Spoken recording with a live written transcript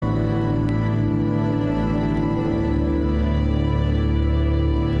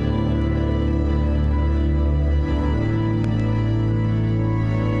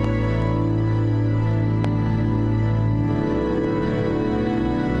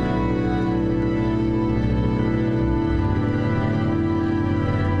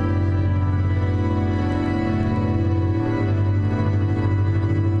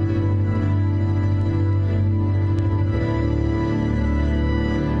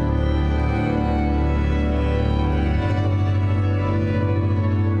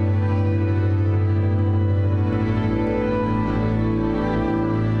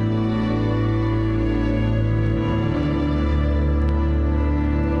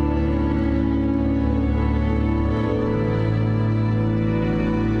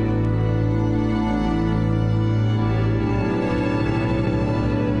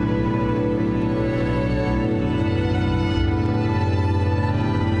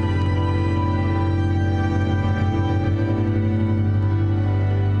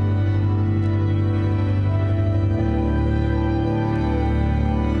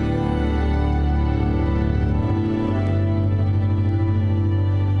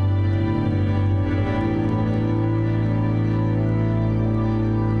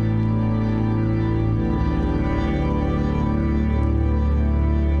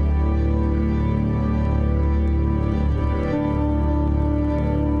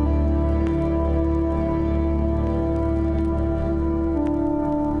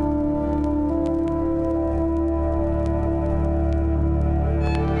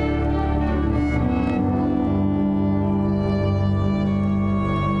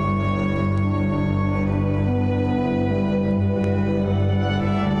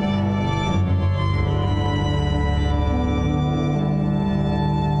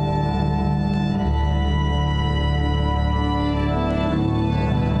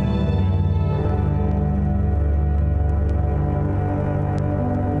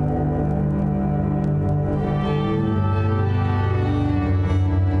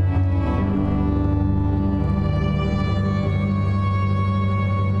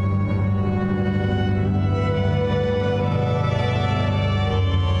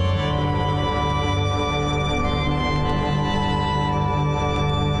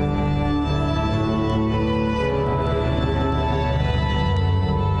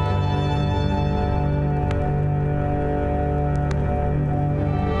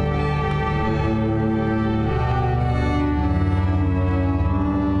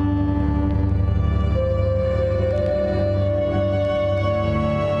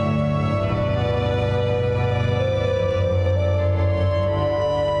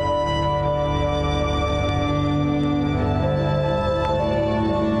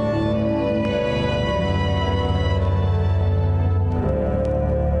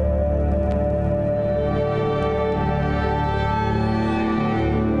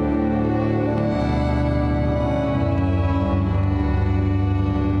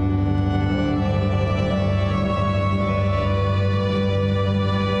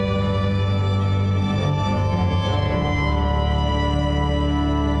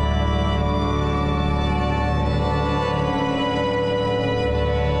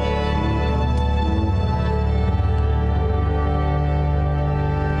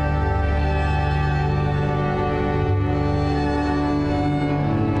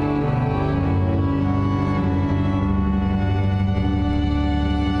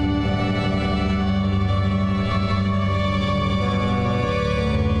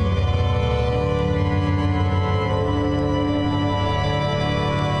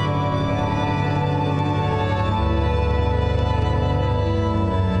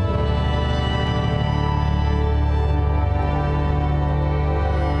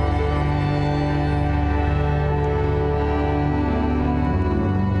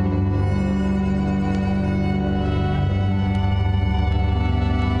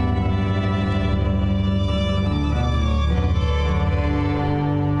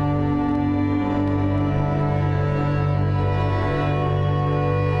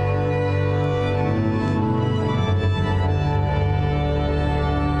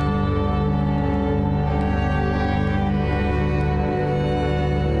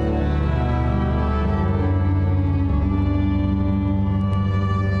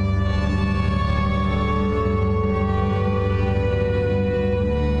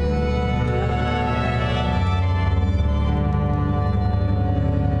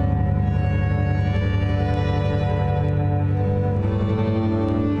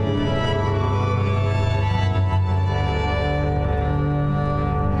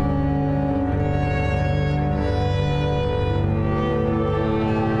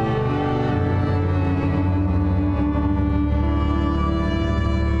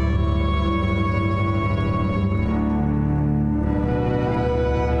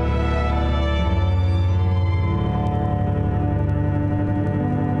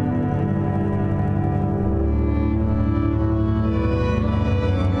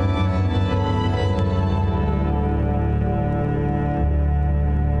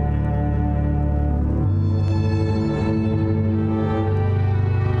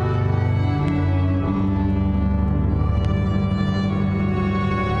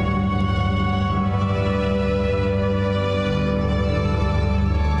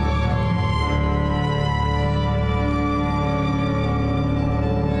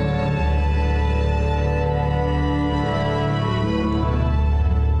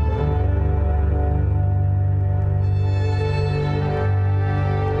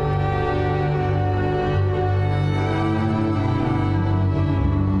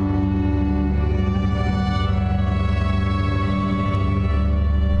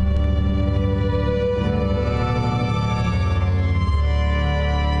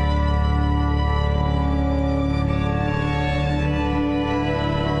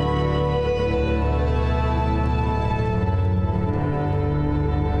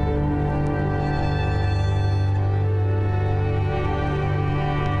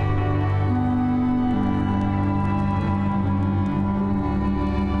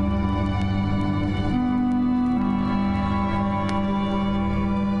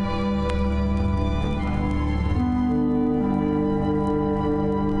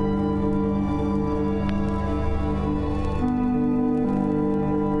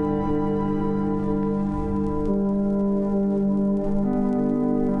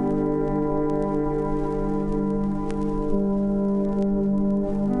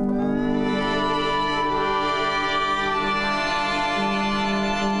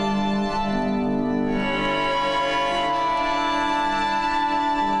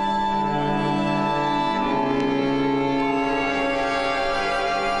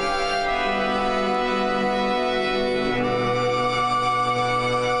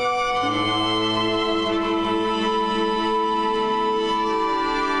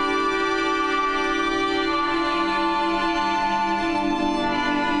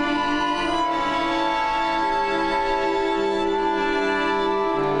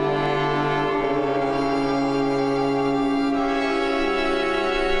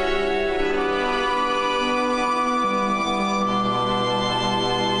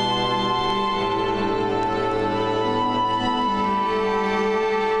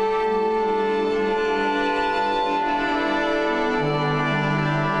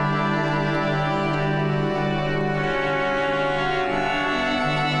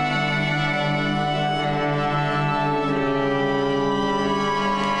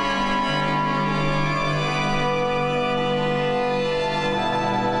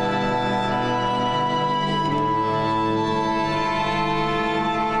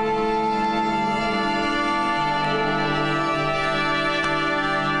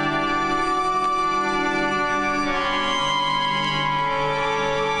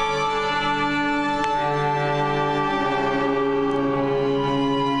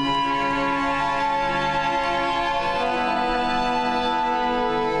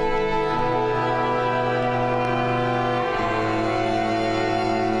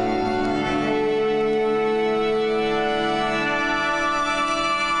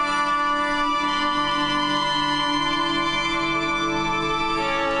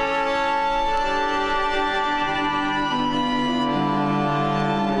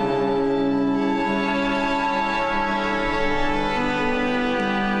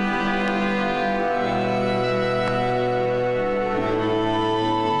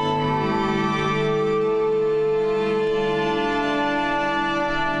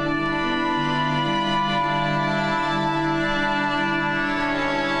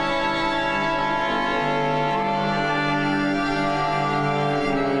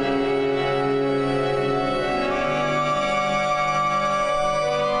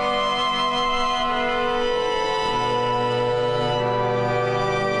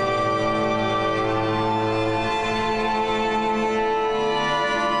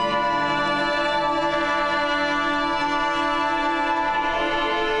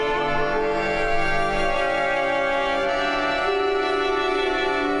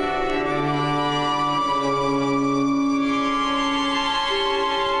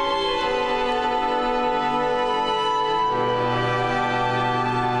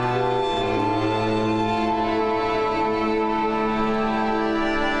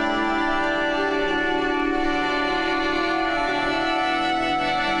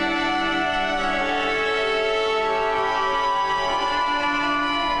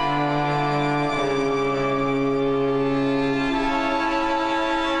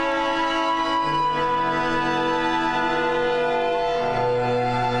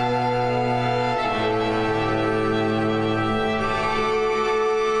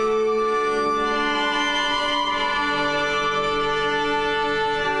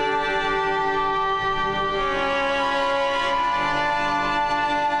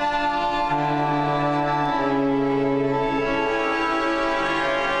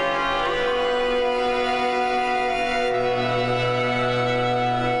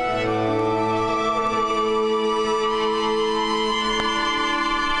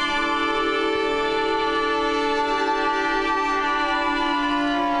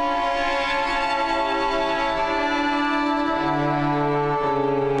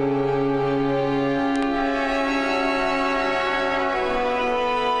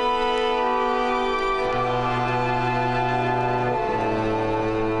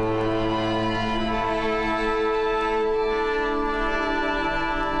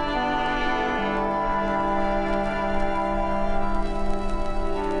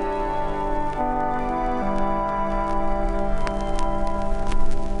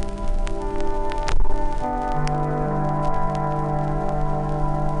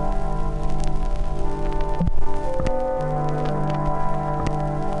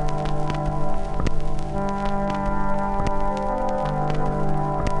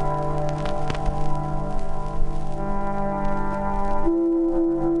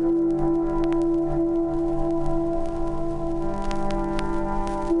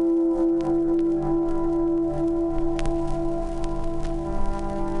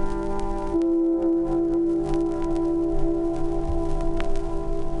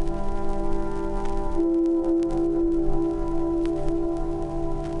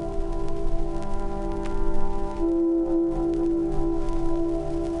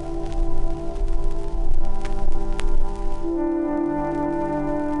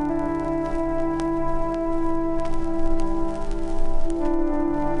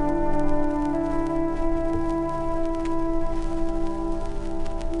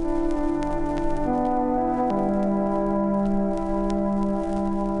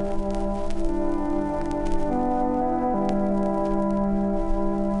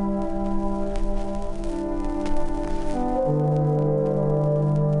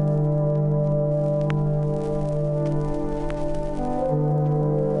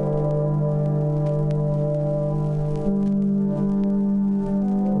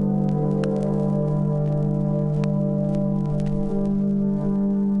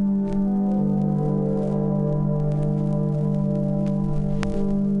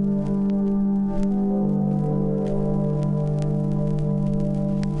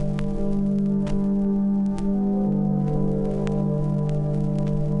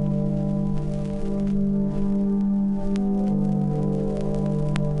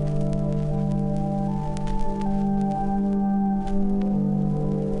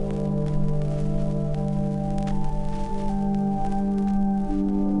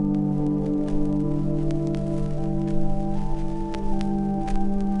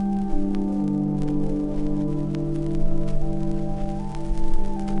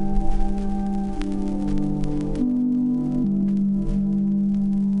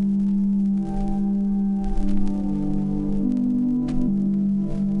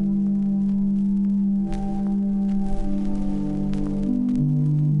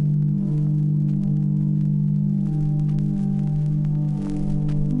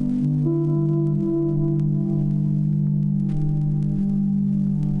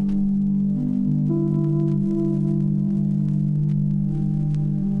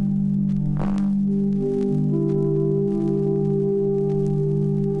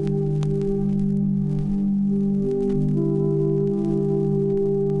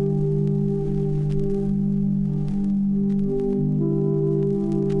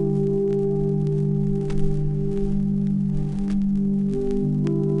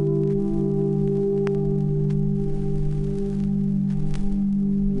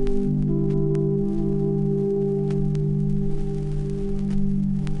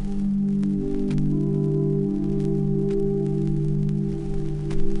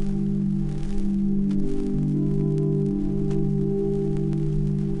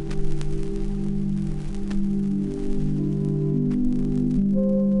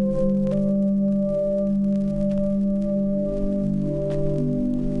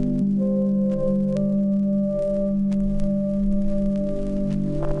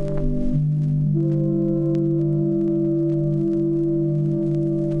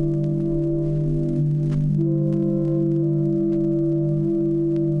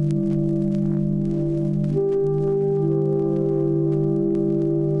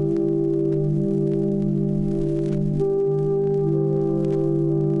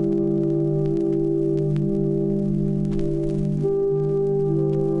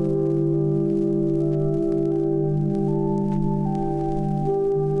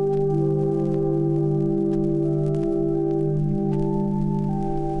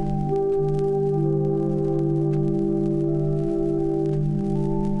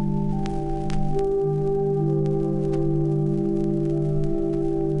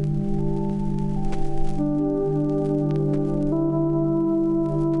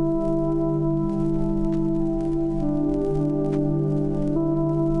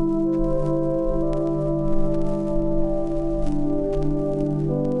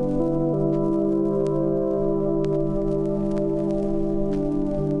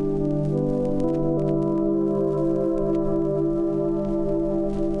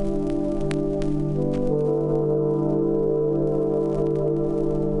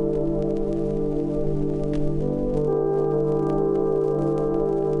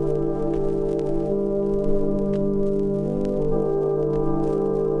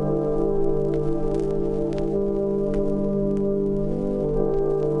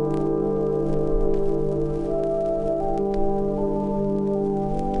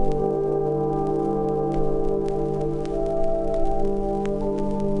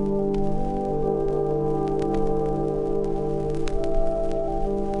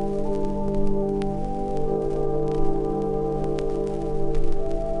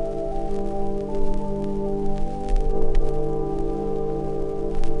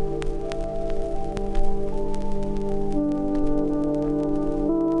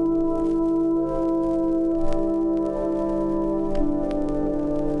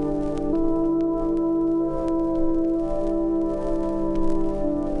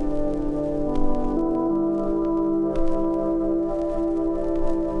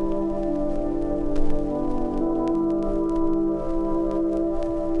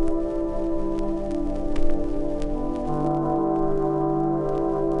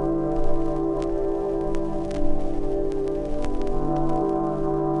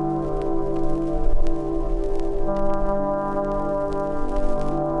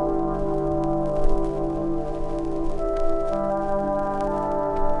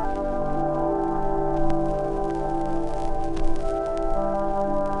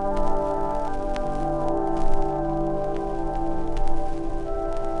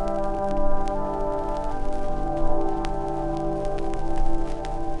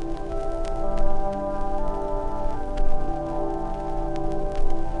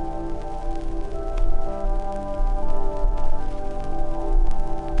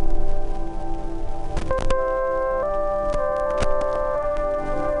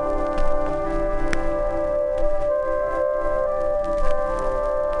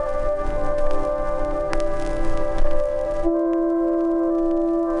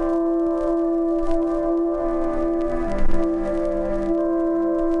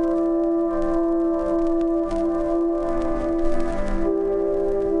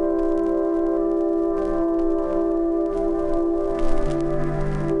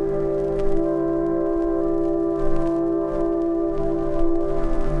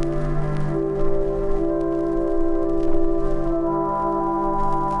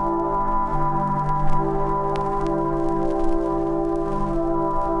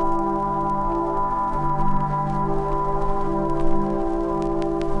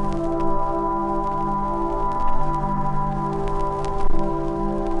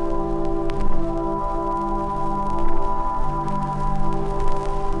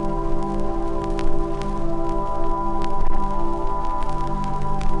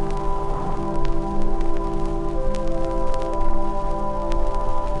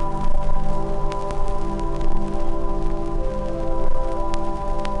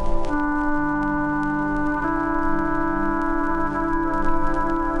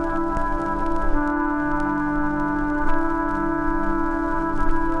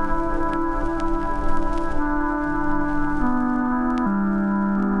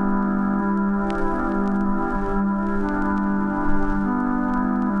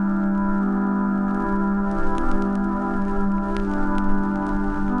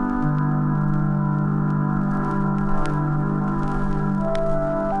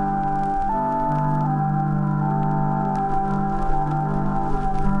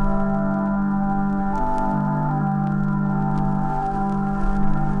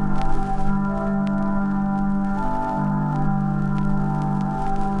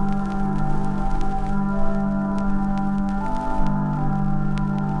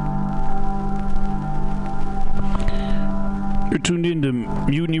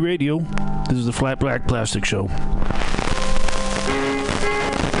Radio. This is the FlatBlackPlastic Show.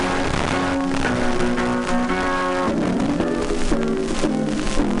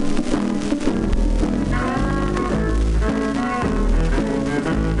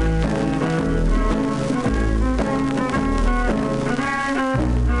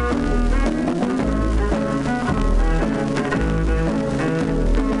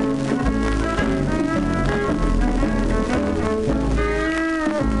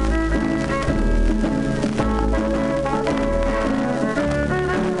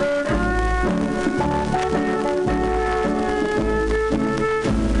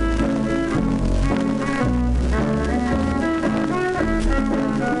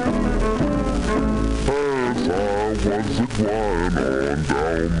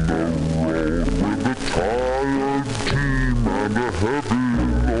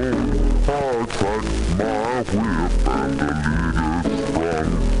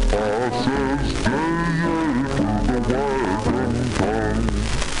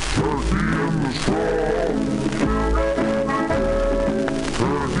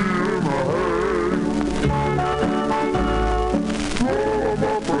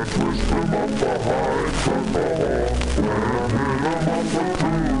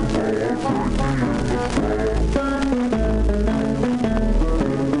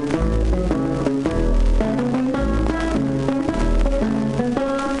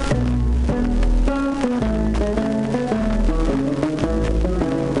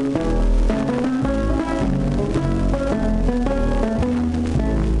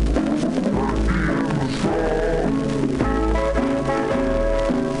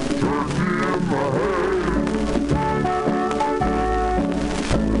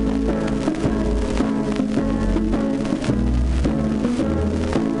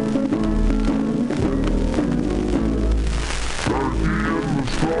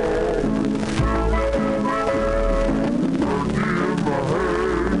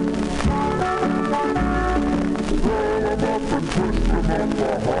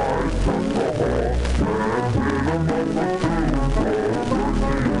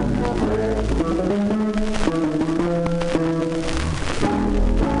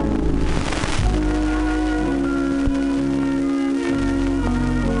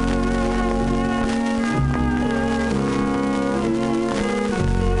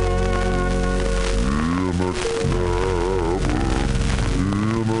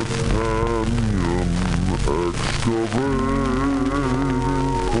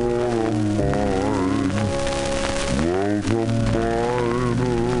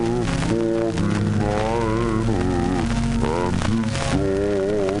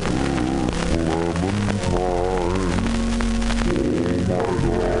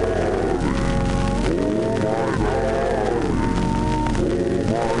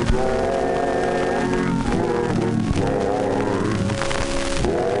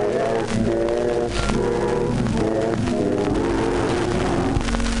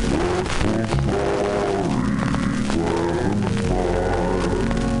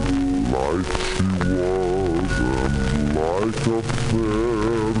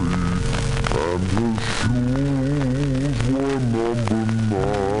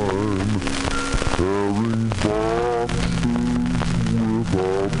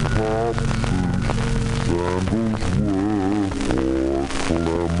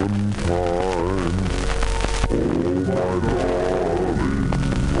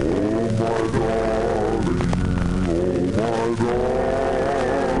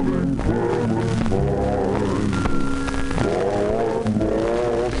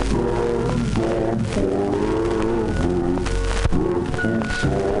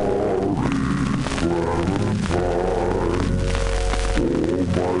 Oh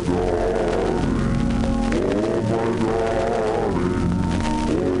my God.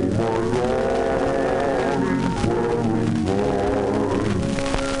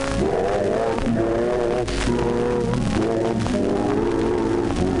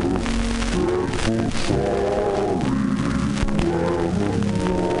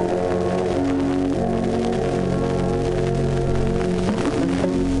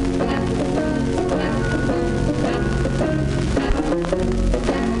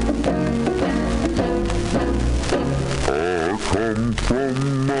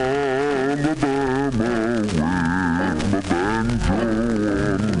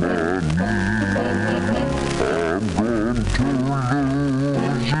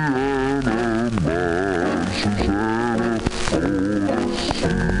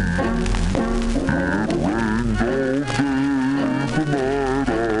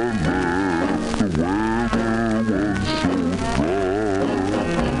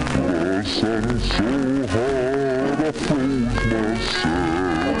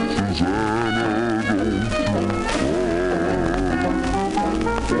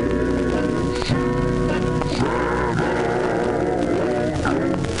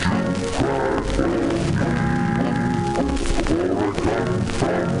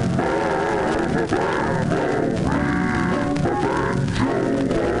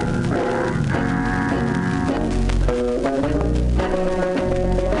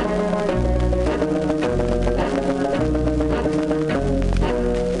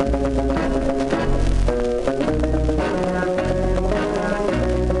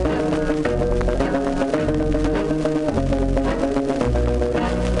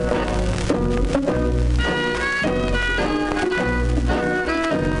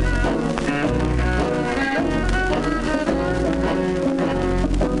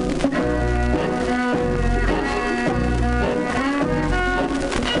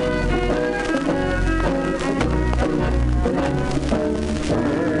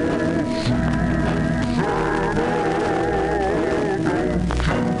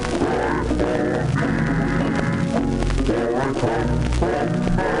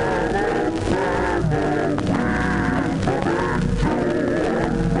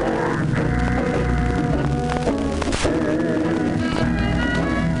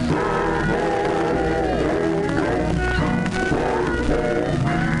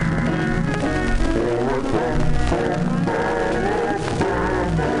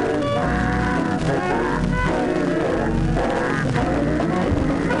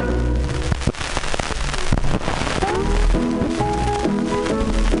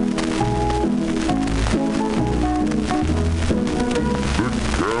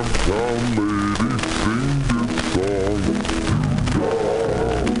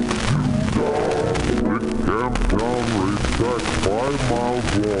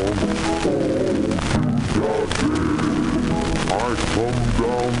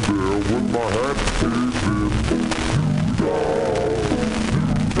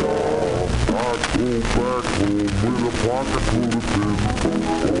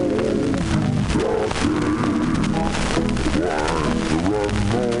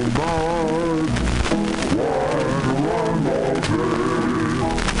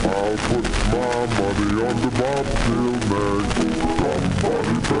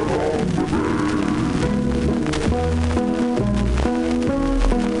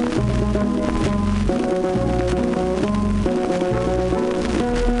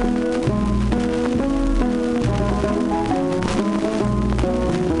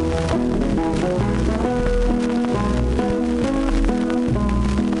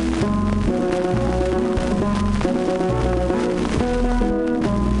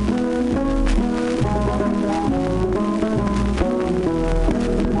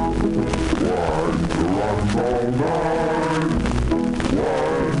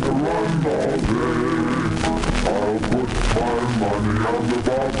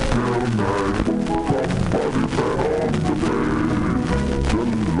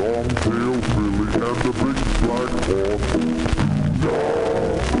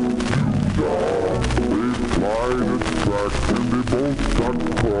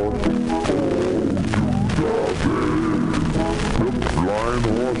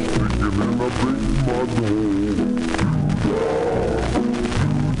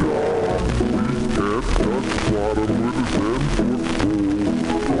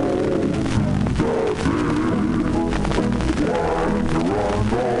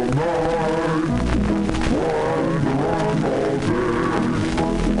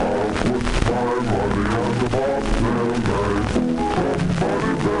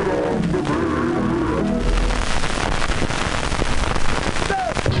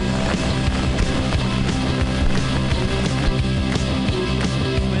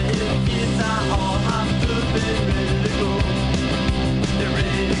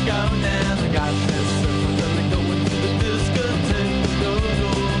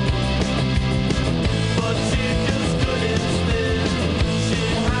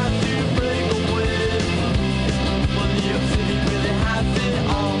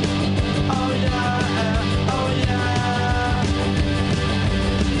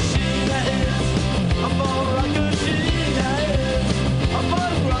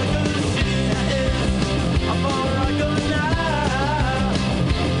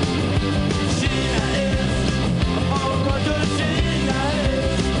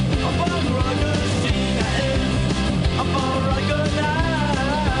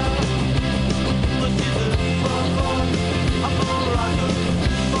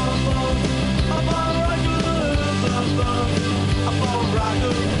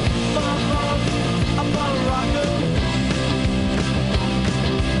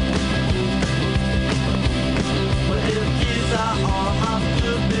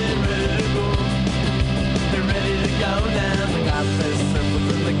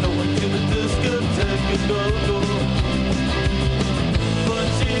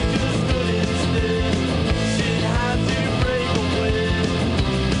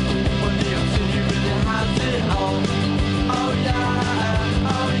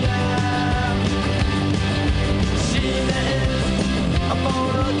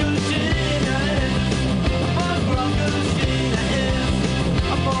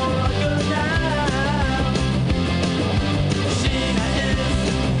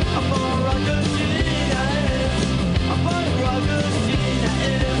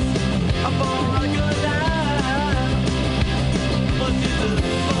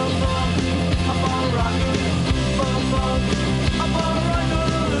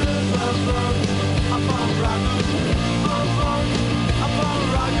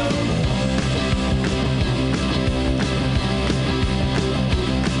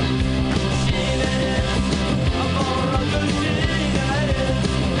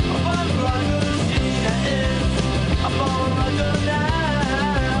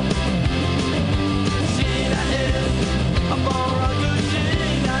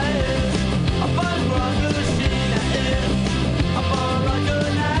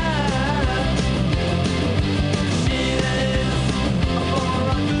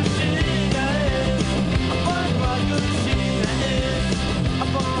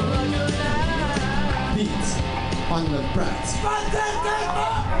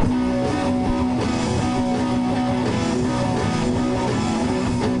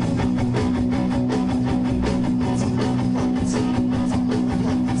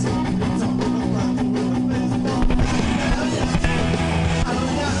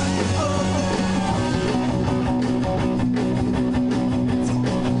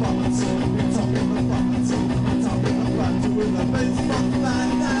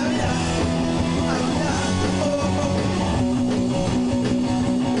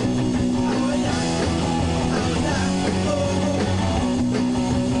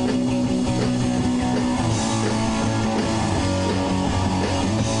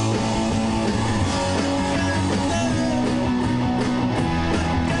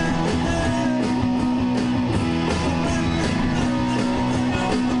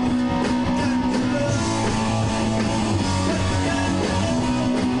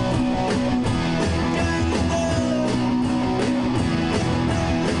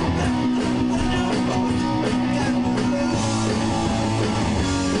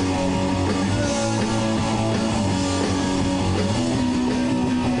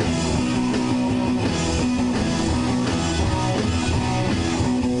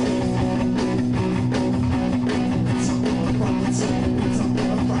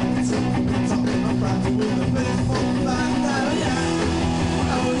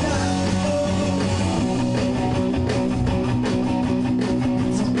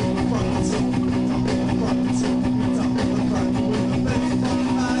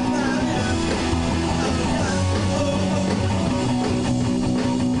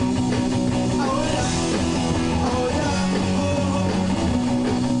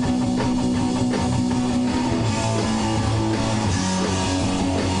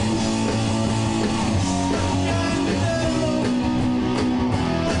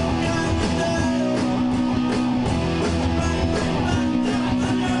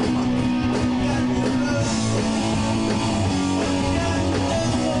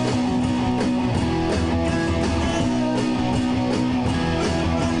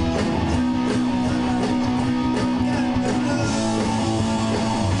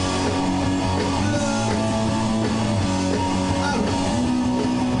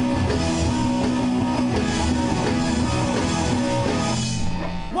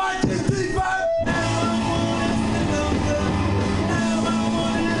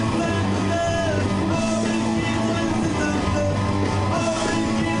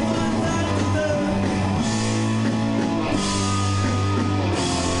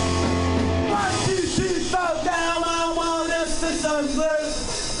 some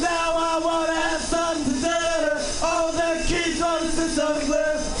bliss. Now I wanna have something to do. All the kids want to some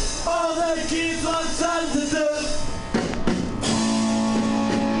bliss. All the kids want something to do.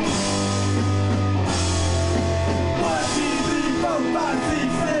 1, 2, 3, 4, 5,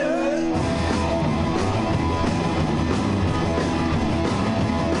 6, 7.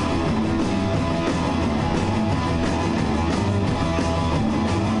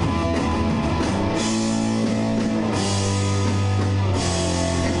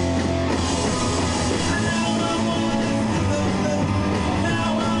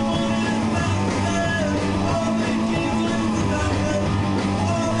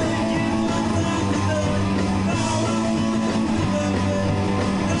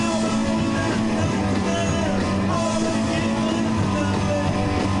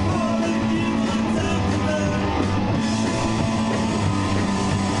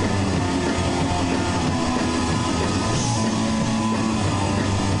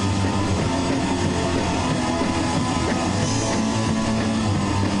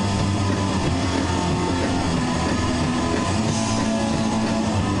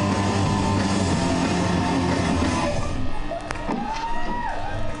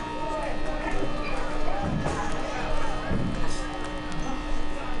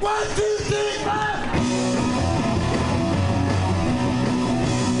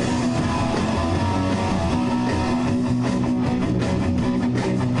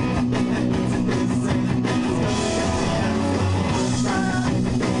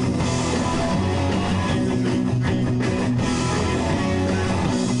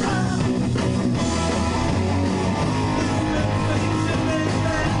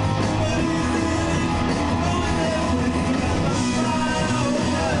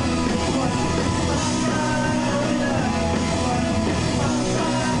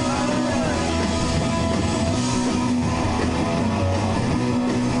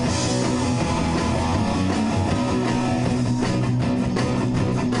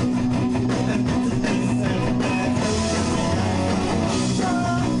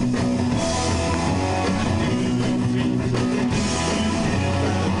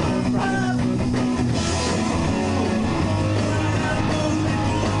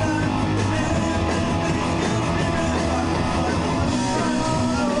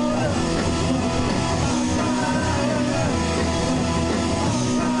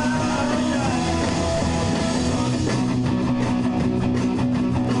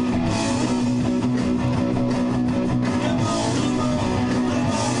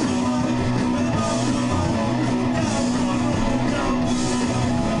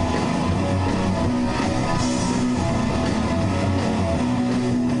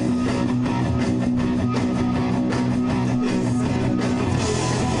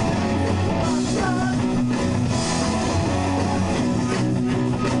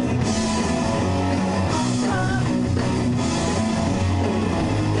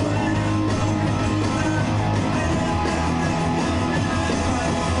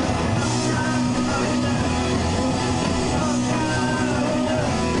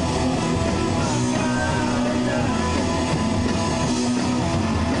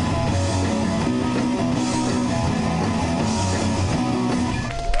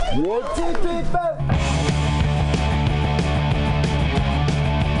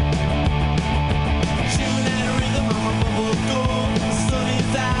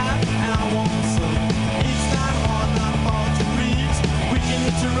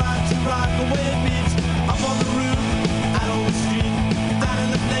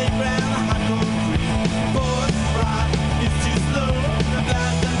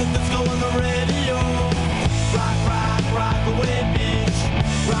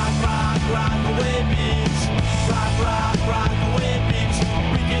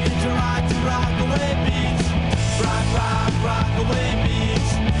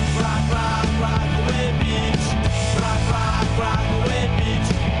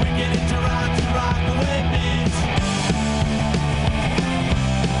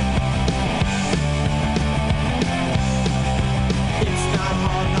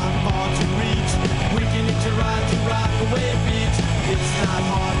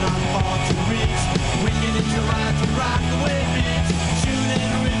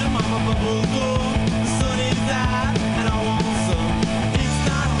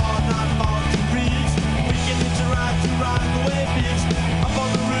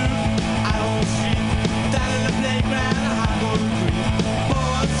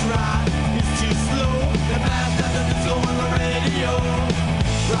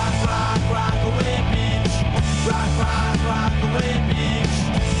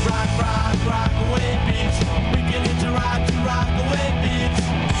 Rock away, beach. We can hit the rock away.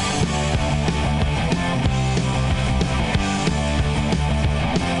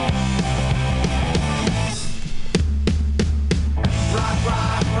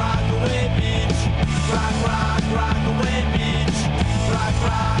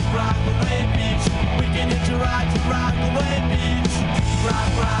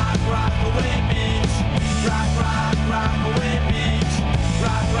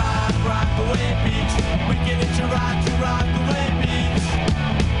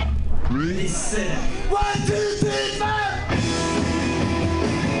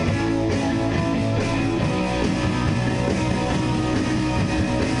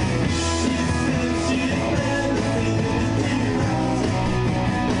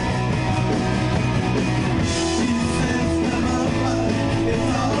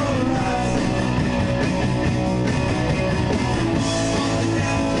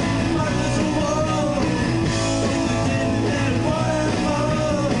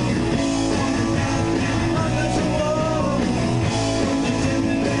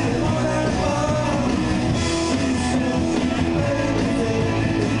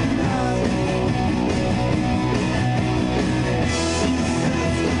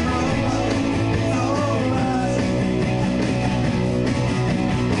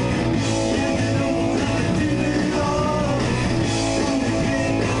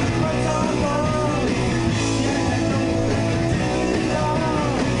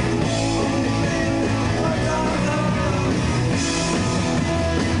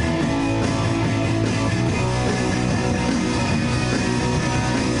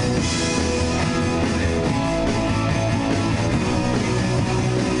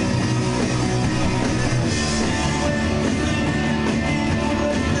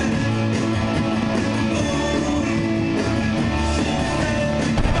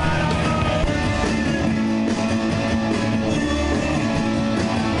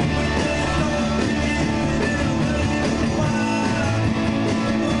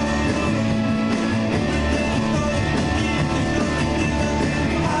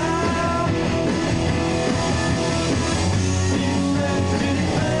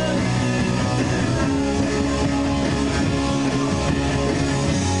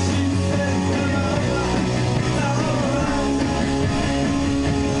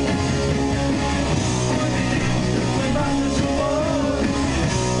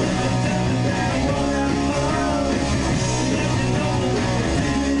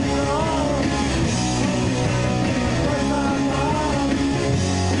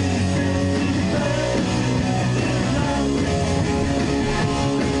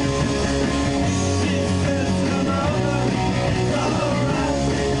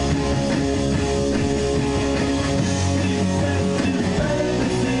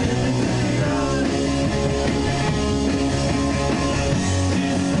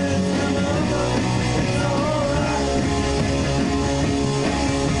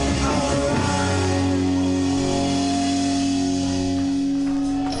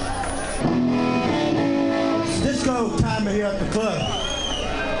 here at the club.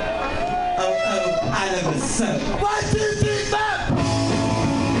 Oh, I never said. 1, 2, 3, 4.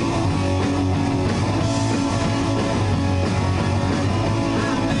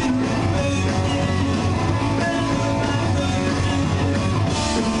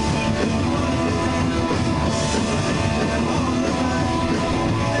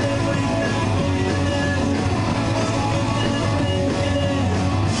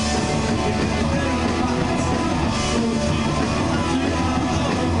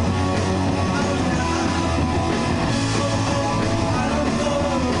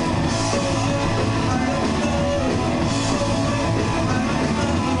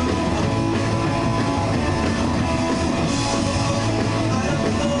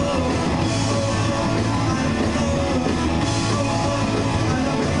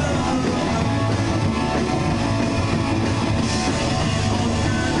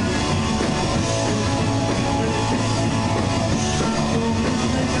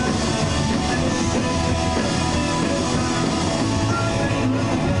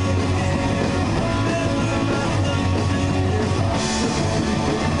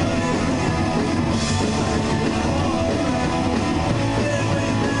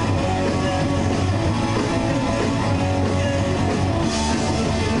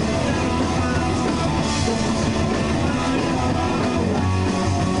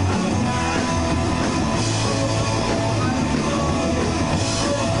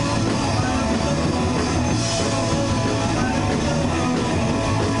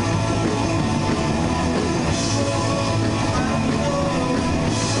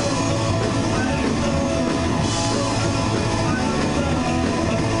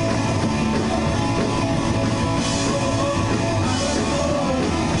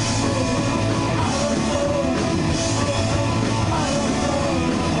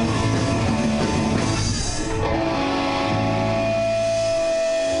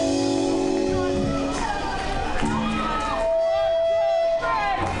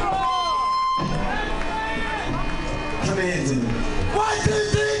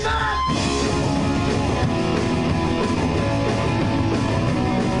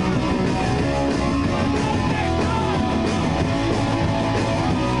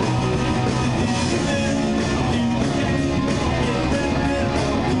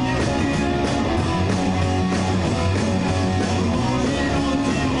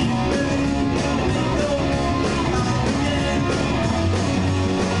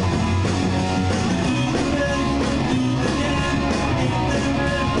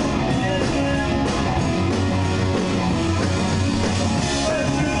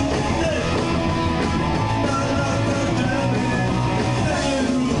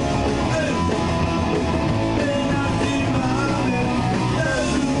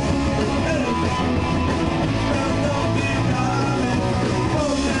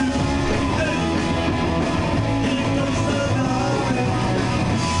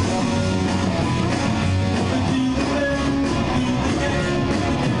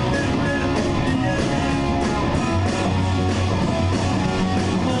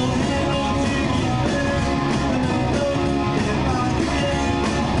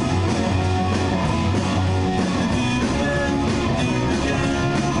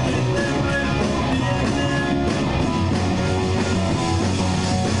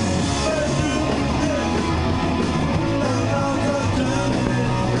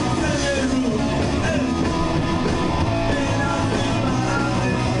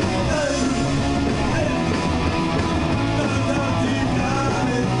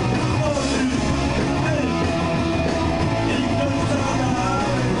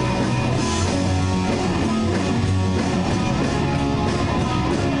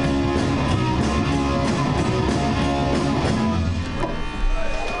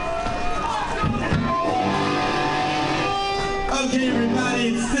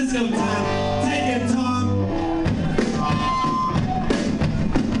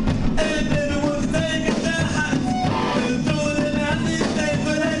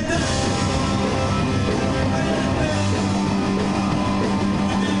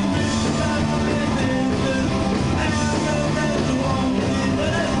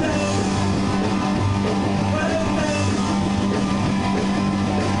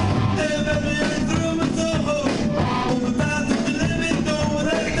 Through my soul, over the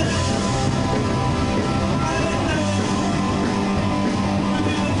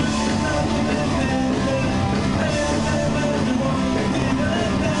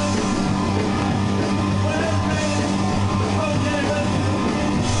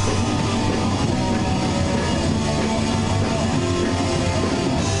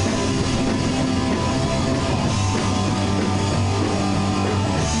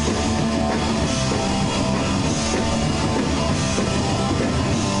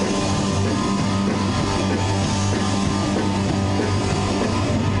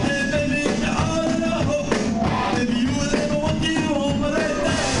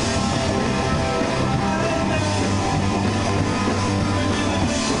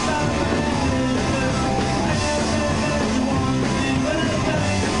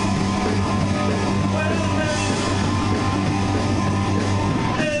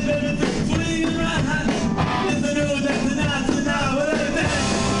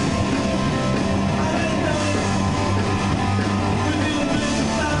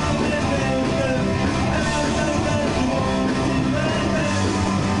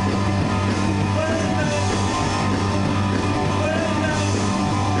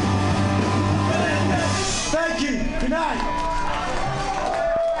night.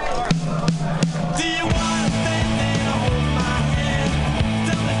 Do you wanna stand there and hold my hand?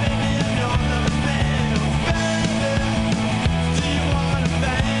 Tell me, baby, if you're another man. Oh, baby, do you wanna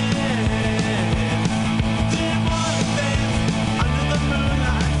dance? Do you wanna dance under the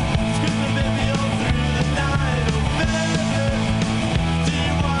moonlight? Screaming, baby, all through the night. Oh, baby, do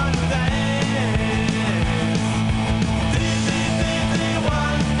you wanna dance? Do you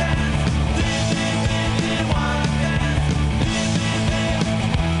wanna dance? Do you wanna dance?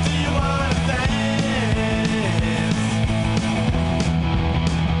 Do you wanna dance?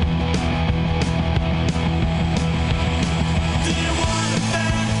 Do you wanna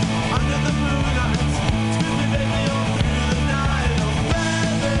dance under the moonlight? Screaming, baby, all through the night. Oh,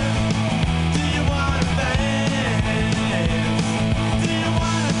 baby, do you wanna dance? Do you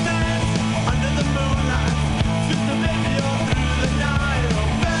wanna dance under the moonlight? Screaming, baby, all through the night. Oh,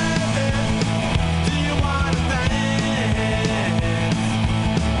 baby, do you wanna dance?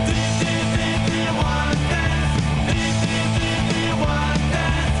 Do you wanna dance? Do you wanna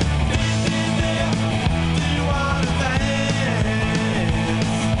dance? Do you wanna dance?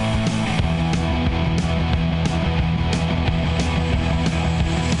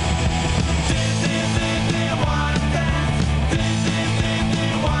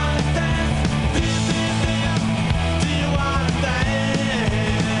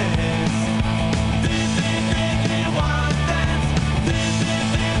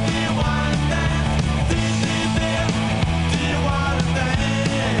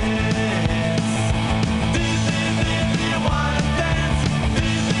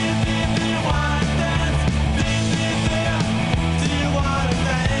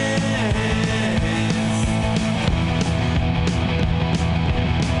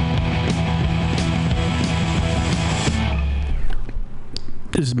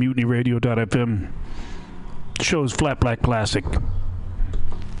 This is MutinyRadio.fm. The show is FlatBlackPlastic.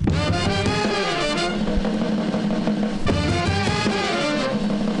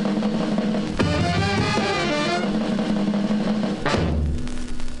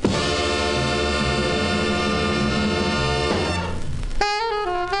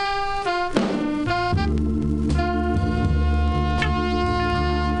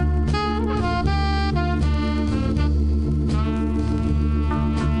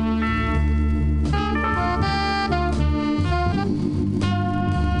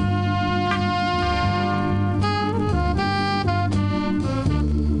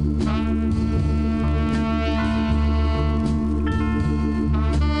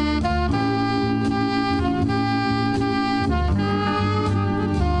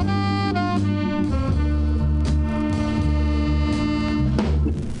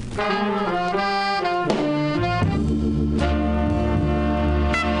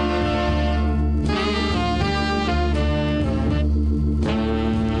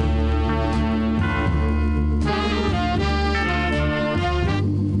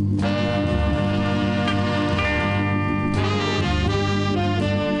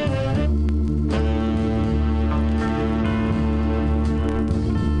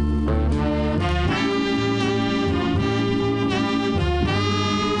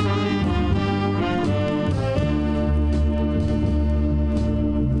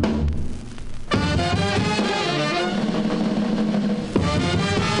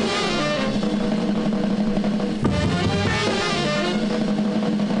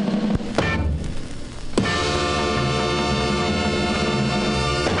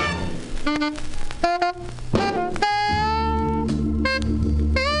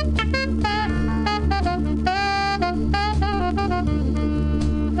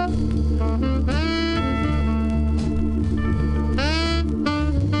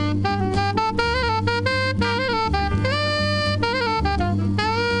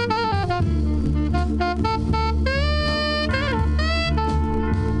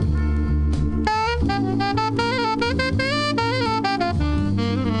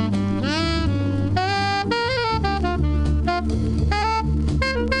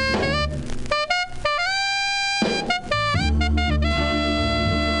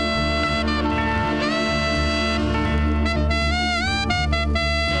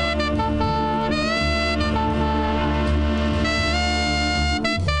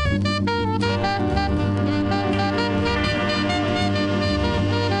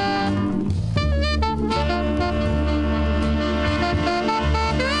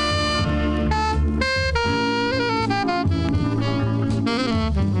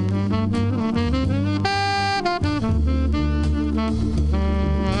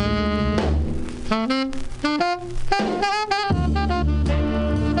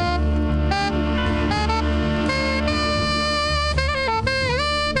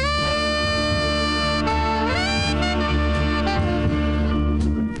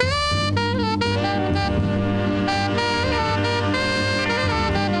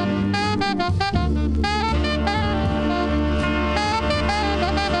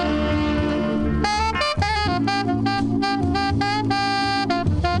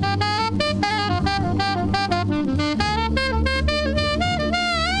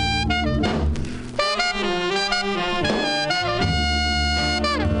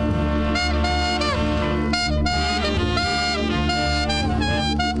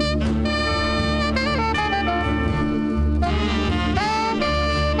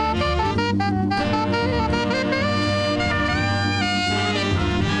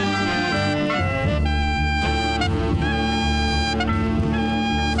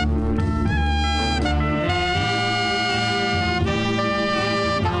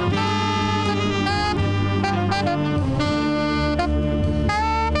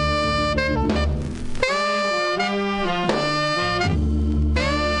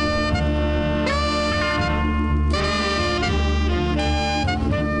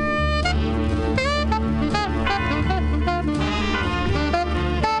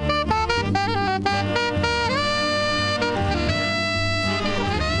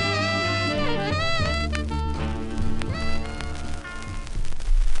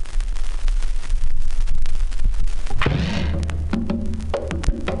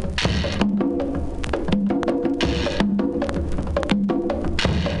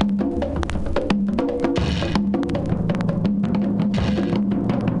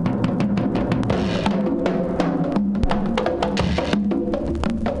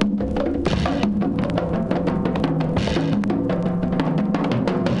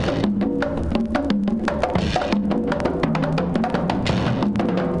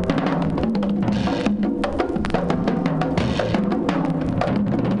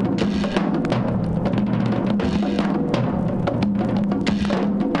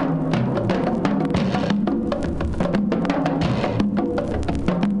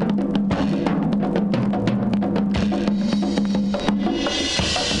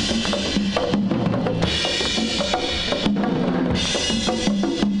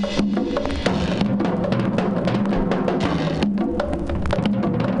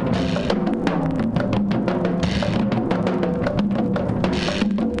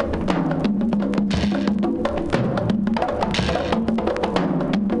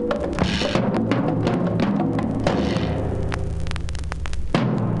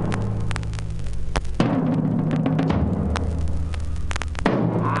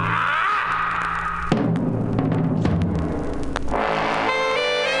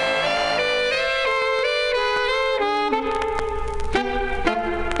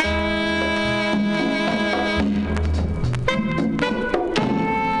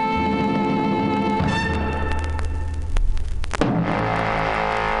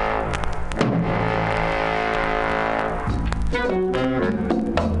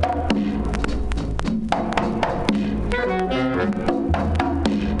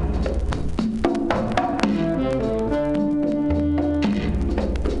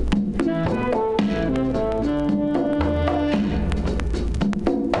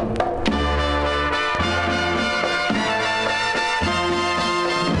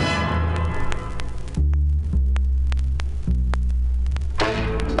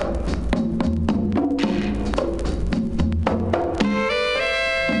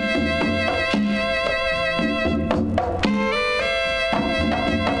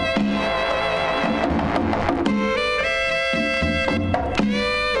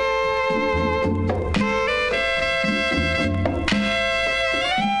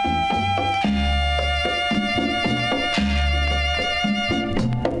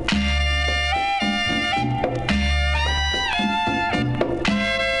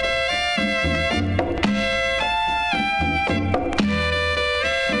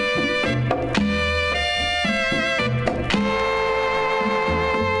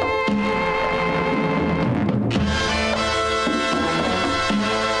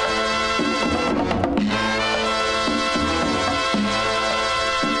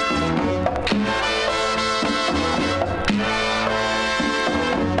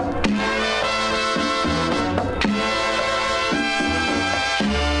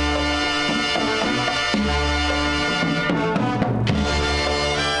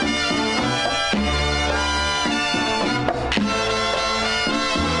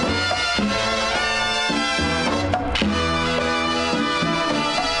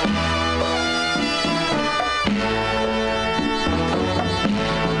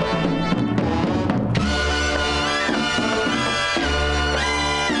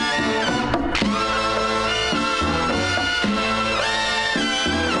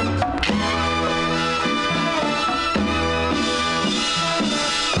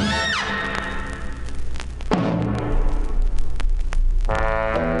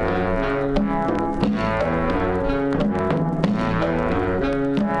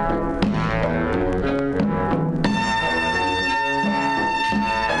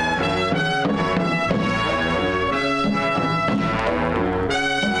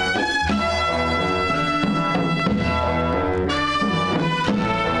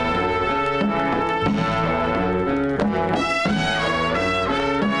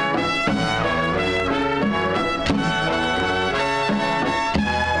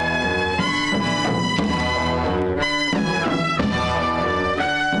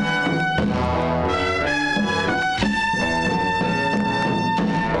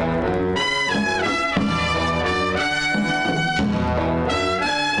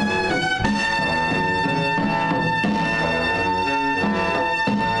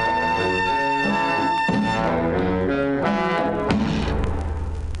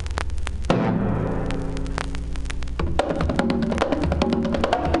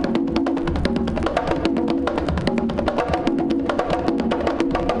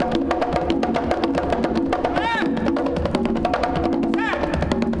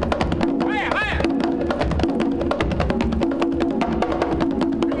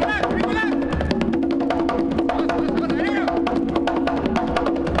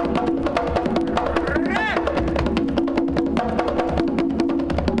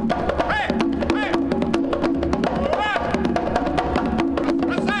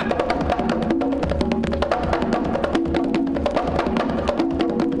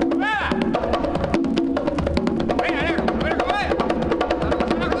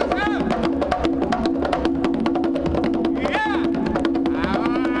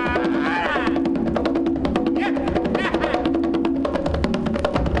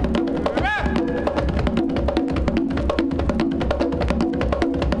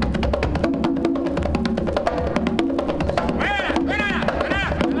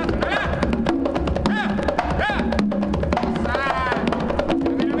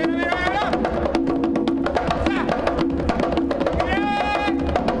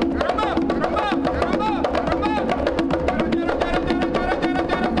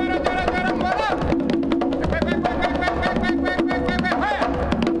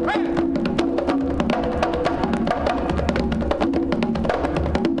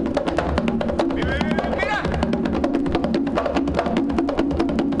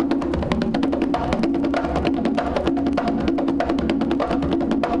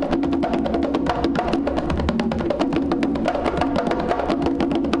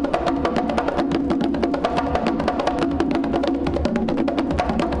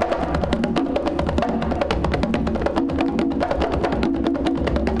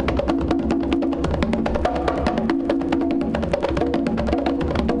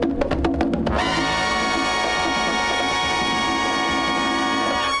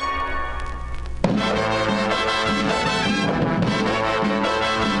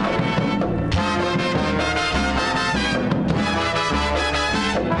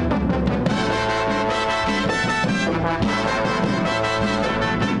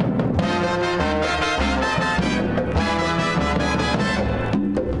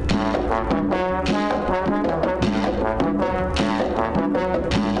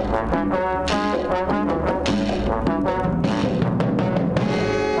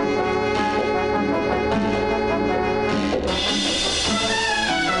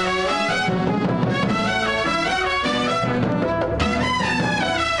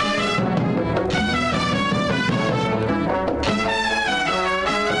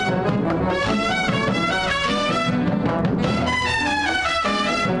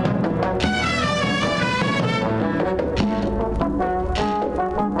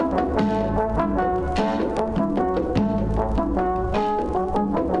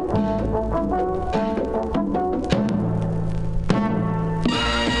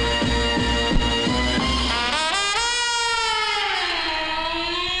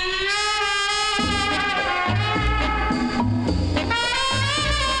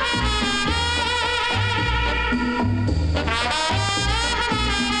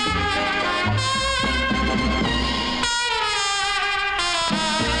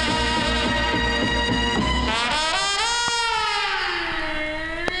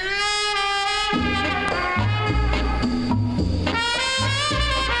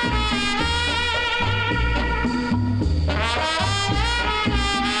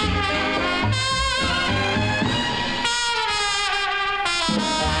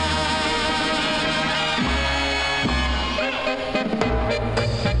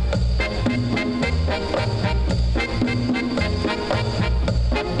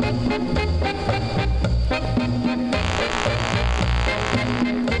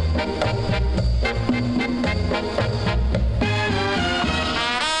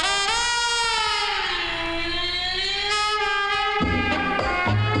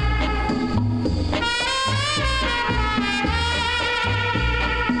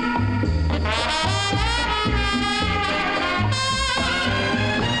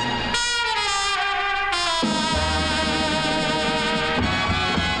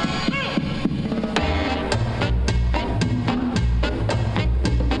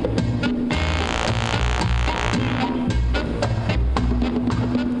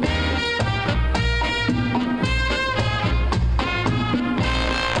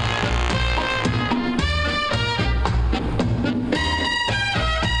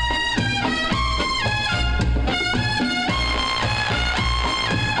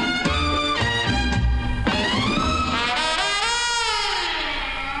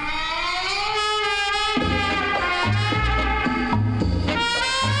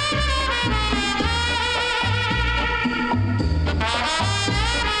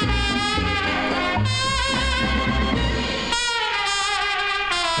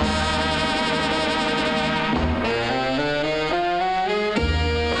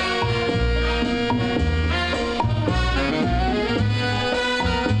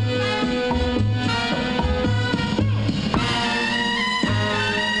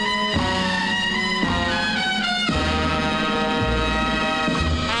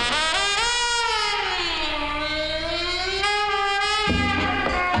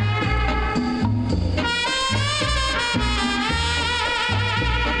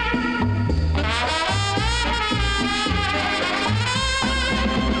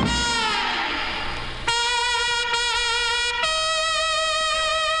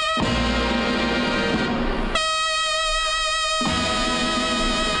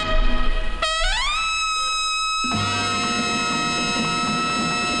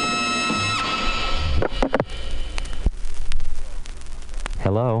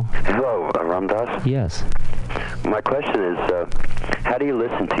 Yes. My question is, how do you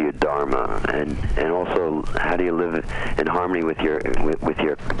listen to your dharma, and also how do you live in harmony with your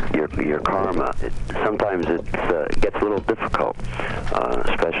karma? Sometimes it gets a little difficult,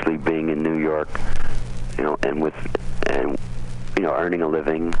 especially being in New York, and earning a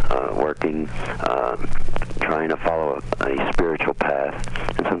living, working, trying to follow a spiritual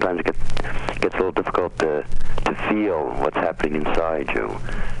path, and sometimes it gets a little difficult to feel what's happening inside you,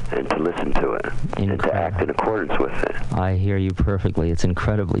 and to listen to it, and to act in accordance with it. I hear you perfectly. It's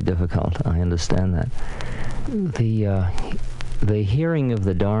incredibly difficult. I understand that. The hearing of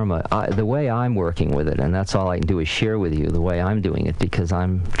the Dharma, the way I'm working with it, and that's all I can do is share with you the way I'm doing it, because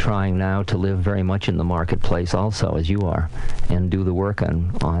I'm trying now to live very much in the marketplace also, as you are, and do the work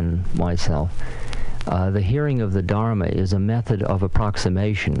on myself. The hearing of the Dharma is a method of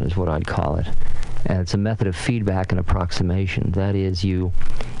approximation, is what I'd call it. And it's a method of feedback and approximation. That is, you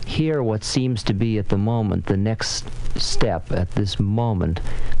hear what seems to be at the moment the next step at this moment.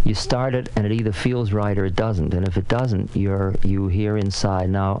 You start it, and it either feels right or it doesn't. And if it doesn't, you hear inside,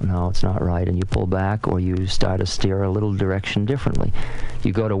 no, it's not right, and you pull back, or you start to steer a little direction differently.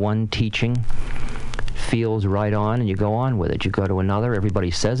 You go to one teaching, feels right on, and you go on with it. You go to another, everybody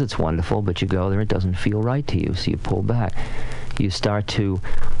says it's wonderful, but you go there, it doesn't feel right to you, so you pull back. You start to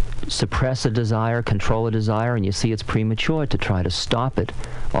suppress a desire, control a desire, and you see it's premature to try to stop it.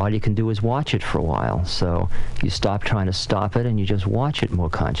 All you can do is watch it for a while. So you stop trying to stop it, and you just watch it more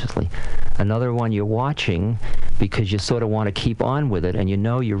consciously. Another one, you're watching because you sort of want to keep on with it, and you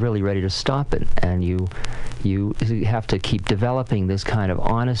know you're really ready to stop it. And you have to keep developing this kind of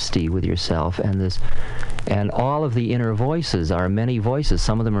honesty with yourself, and all of the inner voices are many voices.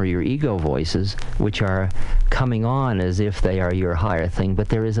 Some of them are your ego voices, which are coming on as if they are your higher thing, but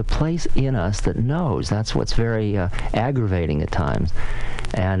there is a place in us that knows. That's what's very aggravating at times.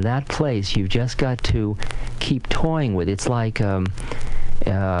 And that place, you've just got to keep toying with. It's like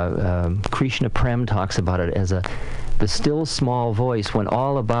Krishna Prem talks about it as the still small voice, when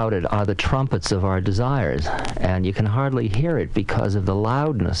all about it are the trumpets of our desires, and you can hardly hear it because of the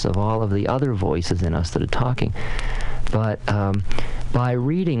loudness of all of the other voices in us that are talking. But by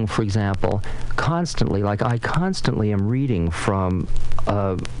reading, for example, constantly, like I constantly am reading from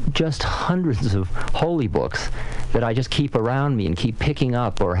just hundreds of holy books that I just keep around me and keep picking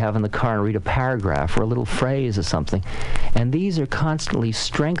up, or have in the car and read a paragraph or a little phrase or something. And these are constantly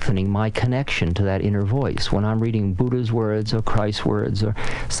strengthening my connection to that inner voice. When I'm reading Buddha's words or Christ's words, or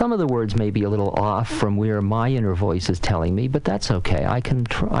some of the words may be a little off from where my inner voice is telling me, but that's okay. I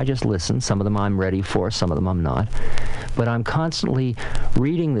just listen. Some of them I'm ready for, some of them I'm not. But I'm constantly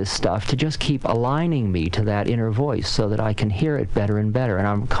reading this stuff to just keep aligning me to that inner voice so that I can hear it better and better. And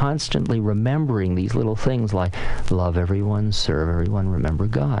I'm constantly remembering these little things like love everyone, serve everyone, remember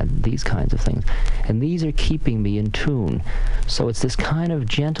God, these kinds of things. And these are keeping me in tune. So it's this kind of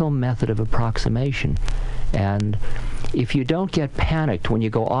gentle method of approximation. And if you don't get panicked when you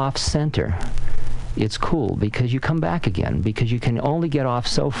go off center, it's cool, because you come back again, because you can only get off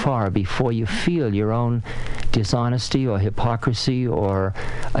so far before you feel your own dishonesty or hypocrisy or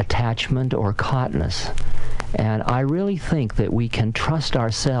attachment or caughtness. And I really think that we can trust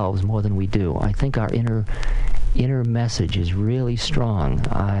ourselves more than we do. I think our inner message is really strong.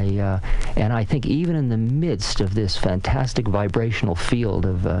 And I think even in the midst of this fantastic vibrational field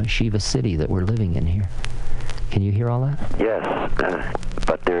of Shiva City that we're living in here. Can you hear all that? Yes,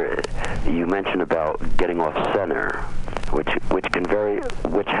 but you mentioned about getting off center, which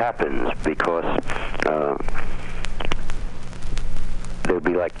happens because there'd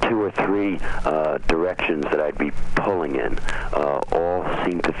be like 2 or 3 directions that I'd be pulling in. All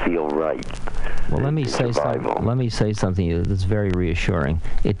seem to feel right. Well, let me say something that's very reassuring.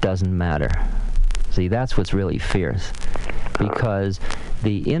 It doesn't matter. See, that's what's really fierce, because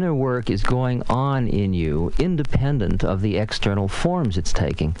the inner work is going on in you independent of the external forms it's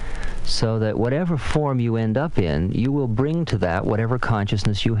taking, so that whatever form you end up in, you will bring to that whatever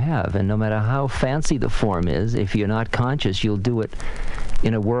consciousness you have. And no matter how fancy the form is, if you're not conscious, you'll do it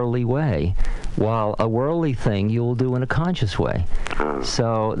in a worldly way, while a worldly thing you'll do in a conscious way.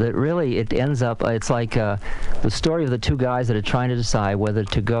 So that really it ends up, it's like the story of the 2 guys that are trying to decide whether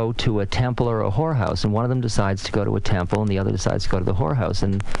to go to a temple or a whorehouse, and one of them decides to go to a temple and the other decides to go to the whorehouse.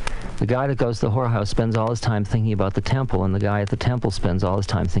 And the guy that goes to the whorehouse spends all his time thinking about the temple, and the guy at the temple spends all his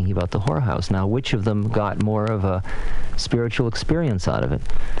time thinking about the whorehouse. Now, which of them got more of a spiritual experience out of it?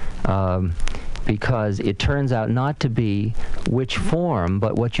 because it turns out not to be which form,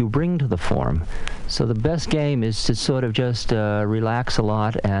 but what you bring to the form. So the best game is to sort of just relax a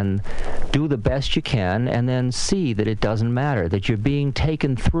lot and do the best you can, and then see that it doesn't matter, that you're being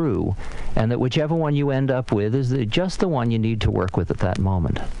taken through, and that whichever one you end up with is just the one you need to work with at that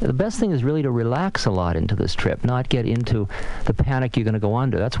moment. The best thing is really to relax a lot into this trip, not get into the panic you're going to go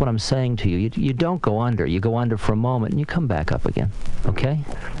under. That's what I'm saying to you. You don't go under. You go under for a moment, and you come back up again. Okay?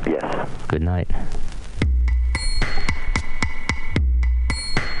 Yes. Good night.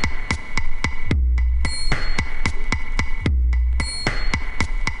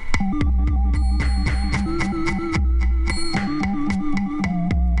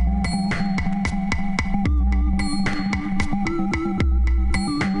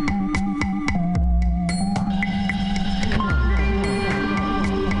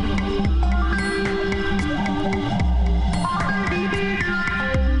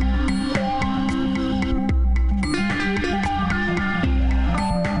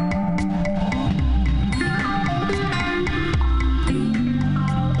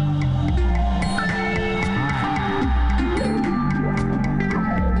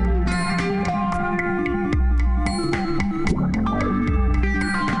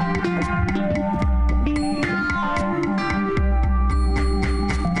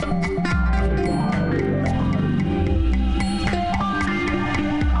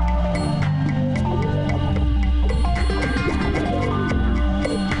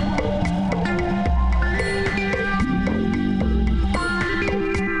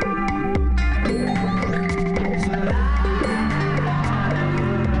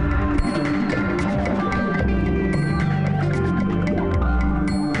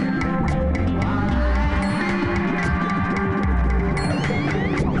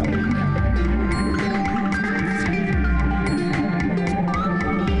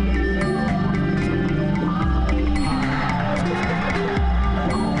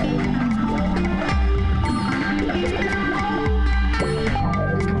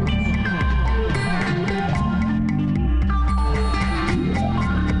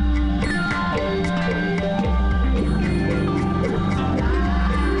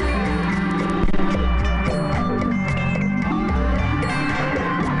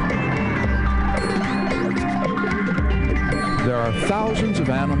 Thousands of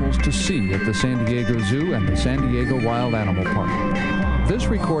animals to see at the San Diego Zoo and the San Diego Wild Animal Park. This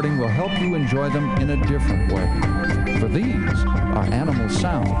recording will help you enjoy them in a different way. For these are animal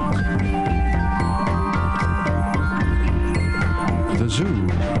sounds. The zoo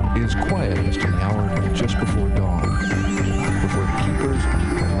is quietest in the hour just before dawn, before the keepers,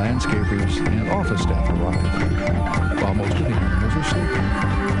 the landscapers, and office staff arrive, while most of the animals are sleeping.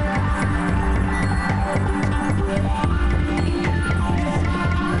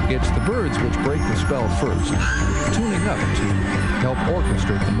 It's the birds which break the spell first, tuning up to help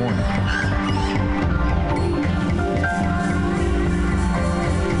orchestrate the morning.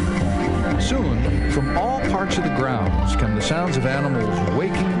 Soon, from all parts of the grounds come the sounds of animals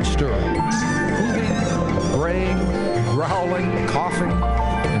waking and stirring, hooting, braying, growling, coughing,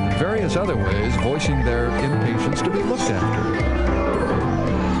 and in various other ways voicing their impatience to be looked after.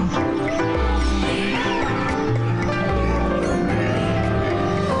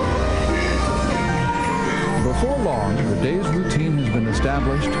 Before long, the day's routine has been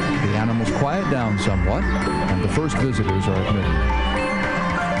established, the animals quiet down somewhat, and the first visitors are admitted.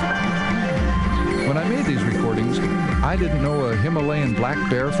 When I made these recordings, I didn't know a Himalayan black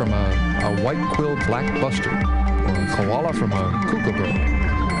bear from a white-quilled black bustard, or a koala from a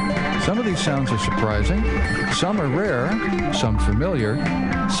kookaburra. Some of these sounds are surprising, some are rare, some familiar,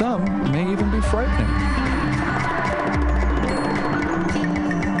 some may even be frightening.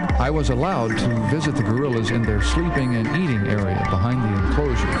 I was allowed to visit the gorillas in their sleeping and eating area behind the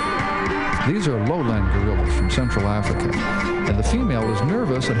enclosure. These are lowland gorillas from Central Africa, and the female is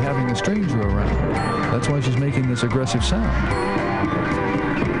nervous at having a stranger around. That's why she's making this aggressive sound.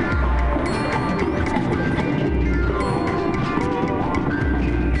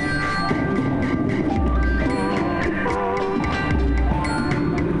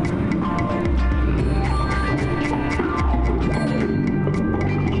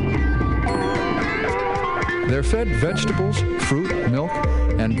 They're fed vegetables, fruit, milk,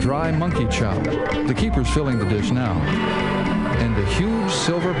 and dry monkey chow. The keeper's filling the dish now. And the huge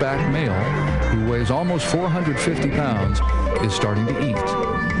silverback male, who weighs almost 450 pounds, is starting to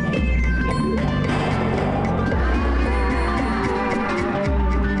eat.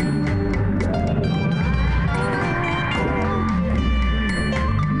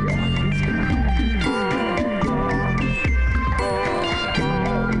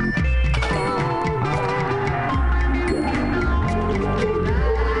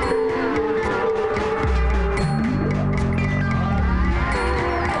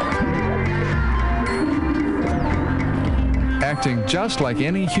 Acting just like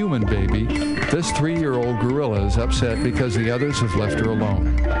any human baby, this 3-year-old gorilla is upset because the others have left her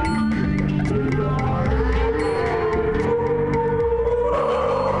alone.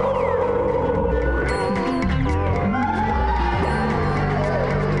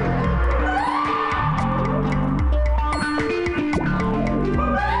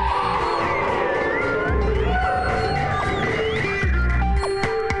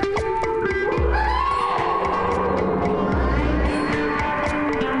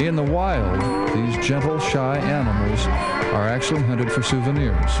 In the wild, these gentle, shy animals are actually hunted for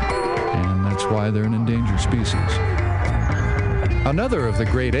souvenirs, and that's why they're an endangered species. Another of the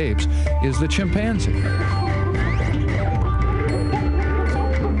great apes is the chimpanzee.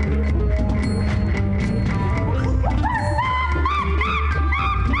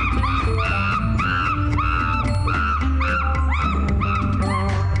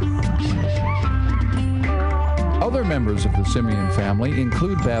 Other members of the simian family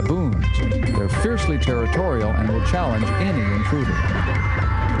include baboons. They're fiercely territorial and will challenge any intruder.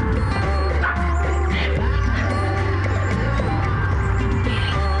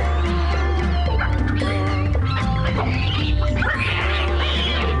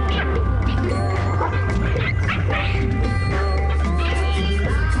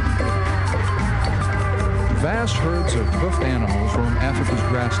 Vast herds of hoofed animals roam Africa's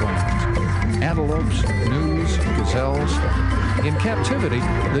grasslands. Antelopes, gnus, gazelles. In captivity,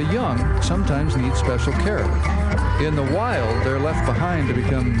 the young sometimes need special care. In the wild, they're left behind to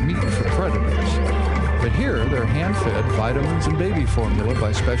become meat for predators. But here, they're hand-fed vitamins and baby formula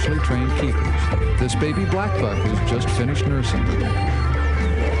by specially trained keepers. This baby blackbuck has just finished nursing.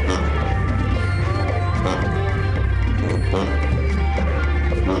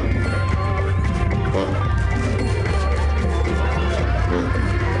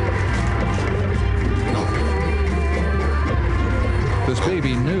 This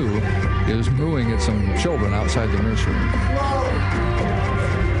baby New is mooing at some children outside the nursery.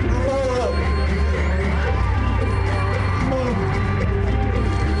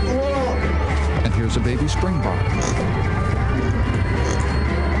 And here's a baby springbok.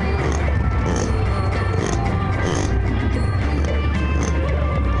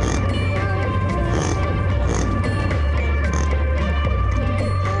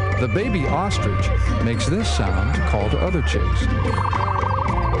 The baby ostrich makes this sound to call to other chicks.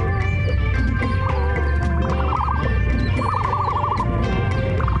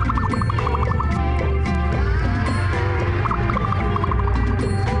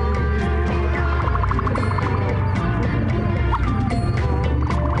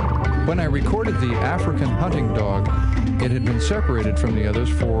 When I recorded the African hunting dog, it had been separated from the others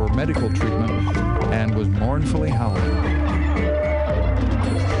for medical treatment and was mournfully howling.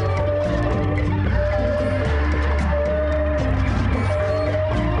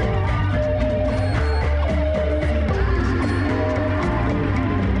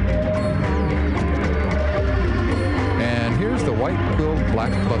 White-quilled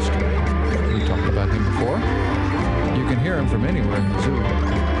black buster. We talked about him before. You can hear him from anywhere in the zoo.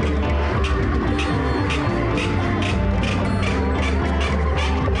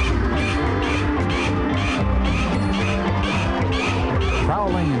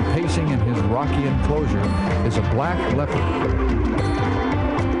 Prowling and pacing in his rocky enclosure is a black leopard.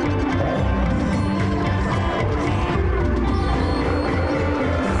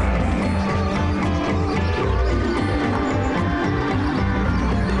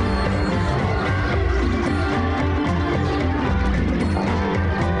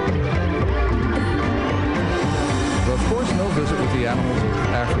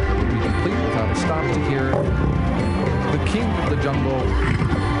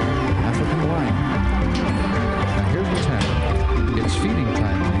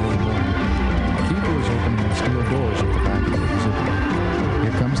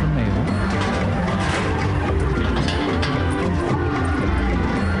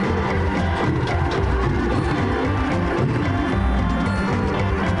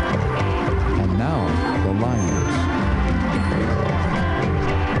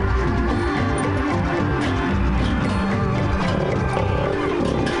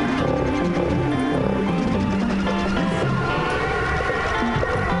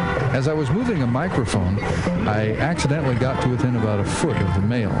 As I was moving a microphone, I accidentally got to within about a foot of the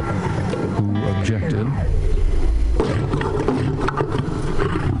male, who objected.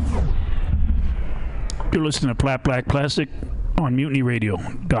 You're listening to FlatBlackPlastic on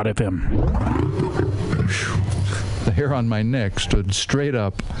MutinyRadio.fm. The hair on my neck stood straight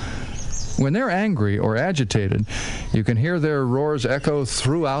up. When they're angry or agitated, you can hear their roars echo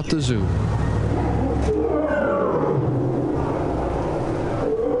throughout the zoo.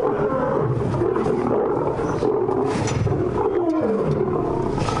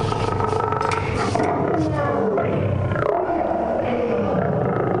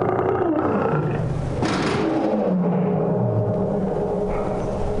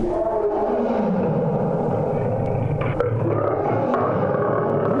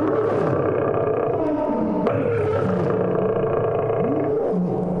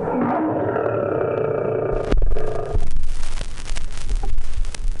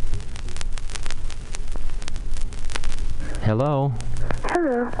 Hello?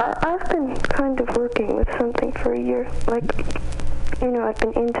 Hello. I've been kind of working with something for a year. Like, I've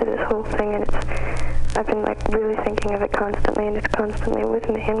been into this whole thing, and I've been, really thinking of it constantly, and it's constantly with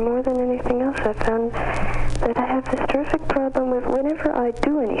me. And more than anything else, I found that I have this terrific problem with whenever I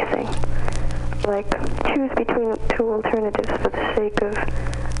do anything, choose between two alternatives for the sake of,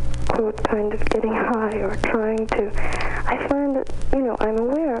 quote, kind of getting high or trying to, I find that, I'm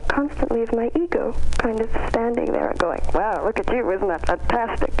aware constantly of my ego kind of standing there going, wow, look at you, isn't that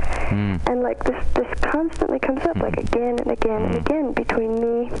fantastic? And this constantly comes up again and again and again between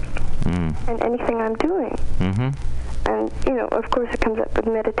me and anything I'm doing. And, of course it comes up with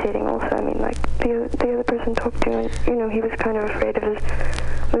meditating also. I mean, the other person talked to, and, he was kind of afraid of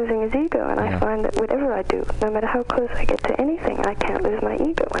losing his ego, and I find that whatever I do, no matter how close I get to anything, I can't lose my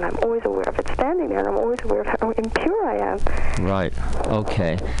ego, and I'm always aware of it standing there, and I'm always aware of how impure I am. Right.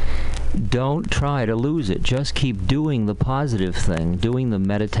 Okay. Don't try to lose it. Just keep doing the positive thing, doing the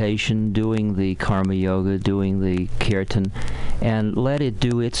meditation, doing the karma yoga, doing the kirtan, and let it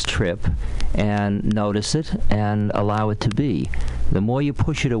do its trip, and notice it, and allow it to be. The more you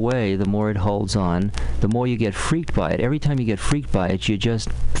push it away, the more it holds on, the more you get freaked by it. Every time you get freaked by it, you're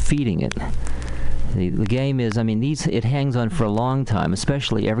just feeding it. The game is, it hangs on for a long time,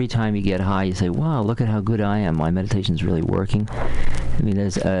 especially every time you get high, you say, wow, look at how good I am. My meditation's really working.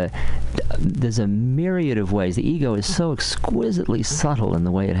 There's a myriad of ways. The ego is so exquisitely subtle in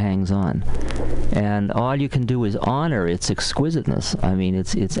the way it hangs on. And all you can do is honor its exquisiteness.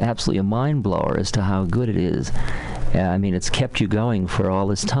 It's absolutely a mind blower as to how good it is. It's kept you going for all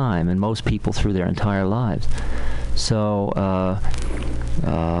this time, and most people through their entire lives. So,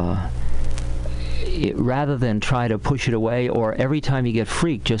 rather than try to push it away, or every time you get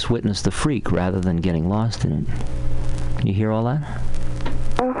freaked, just witness the freak rather than getting lost in it. Can you hear all that?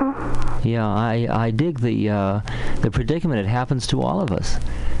 Yeah, I dig the predicament. It happens to all of us.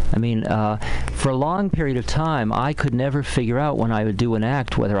 For a long period of time, I could never figure out when I would do an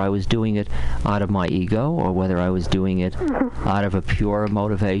act whether I was doing it out of my ego or whether I was doing it out of a pure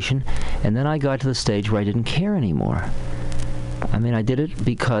motivation. And then I got to the stage where I didn't care anymore. I did it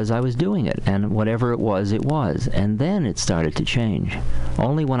because I was doing it, and whatever it was, and then it started to change.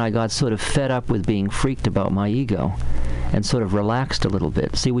 Only when I got sort of fed up with being freaked about my ego and sort of relaxed a little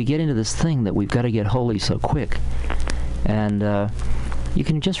bit. See, we get into this thing that we've got to get holy so quick, and you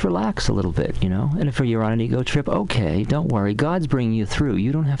can just relax a little bit, and if you're on an ego trip, okay, don't worry, God's bringing you through.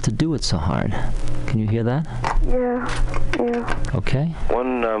 You don't have to do it so hard. Can you hear that? Yeah. Okay.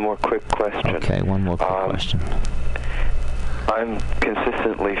 One more quick question. Okay, one more quick question. I'm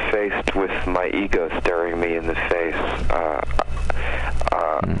consistently faced with my ego staring me in the face.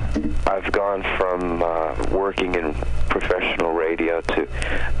 I've gone from working in professional radio to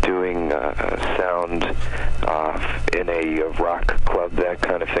doing sound in a rock club, that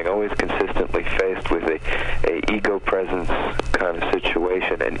kind of thing. Always consistently faced with a ego presence kind of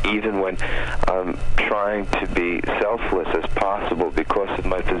situation. And even when I'm trying to be selfless as possible because of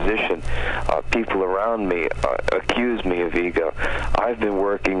my position, people around me accuse me of ego. I've been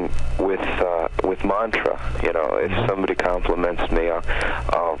working with mantra. If somebody compliments me,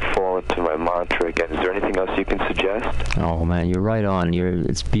 I'll fall into my mantra again. Is there anything else you can suggest? Oh man, you're right on.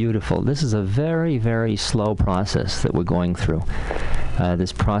 It's beautiful. This is a very, very slow process that we're going through.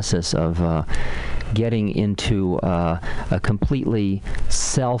 This process of getting into a completely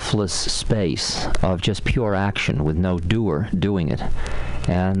selfless space of just pure action with no doer doing it.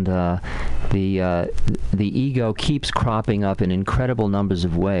 And the ego keeps cropping up in incredible numbers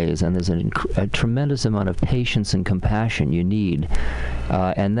of ways, and there's a tremendous amount of patience and compassion you need.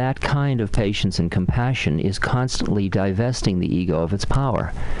 And that kind of patience and compassion is constantly divesting the ego of its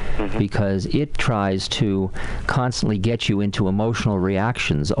power, because it tries to constantly get you into emotional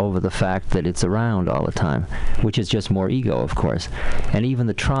reactions over the fact that it's around all the time, which is just more ego, of course. And even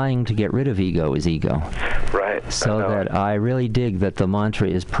the trying to get rid of ego is ego. Right. So that I really dig that the mantra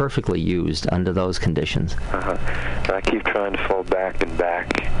is perfectly used under those conditions. I keep trying to fall back and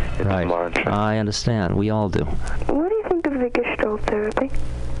back into the mantra. I understand. We all do. What do you think of the Gestalt therapy?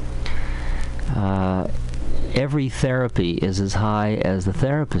 Every therapy is as high as the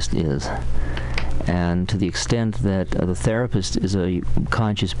therapist is. And to the extent that the therapist is a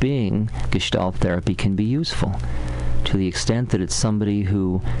conscious being, Gestalt therapy can be useful. To the extent that it's somebody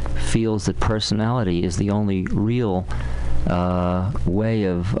who feels that personality is the only real way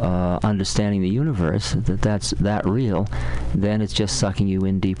of understanding the universe, that's that real, then it's just sucking you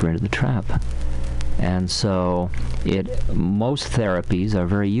in deeper into the trap. And so most therapies are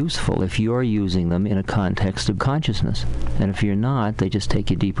very useful if you're using them in a context of consciousness. And if you're not, they just take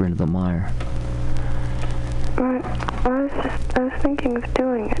you deeper into the mire. Right. I was just thinking of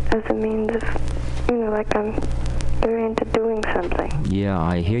doing it as a means of, like I'm very into doing something. Yeah,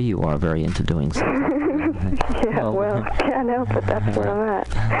 I hear you are very into doing something. Yeah, well, can't help it. That's where I'm at.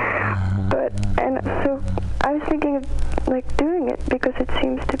 And so I was thinking of, like, doing it because it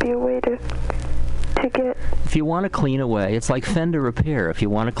seems to be a way to get... If you want to clean away, it's like fender repair. If you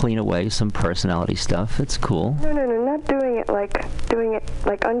want to clean away some personality stuff, it's cool. No, not doing it,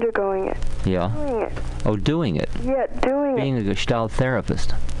 like undergoing it. Yeah. Doing it. Oh, doing it. Yeah, doing Being a Gestalt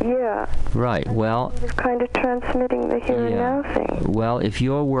therapist. Yeah. Right, well... Just kind of transmitting the here and now thing. Well, if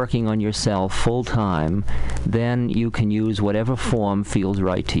you're working on yourself full-time, then you can use whatever form feels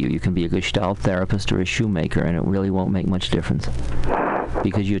right to you. You can be a Gestalt therapist or a shoemaker, and it really won't make much difference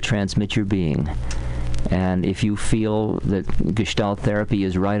because you transmit your being. And if you feel that Gestalt therapy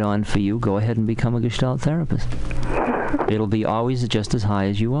is right on for you, go ahead and become a Gestalt therapist. It'll be always just as high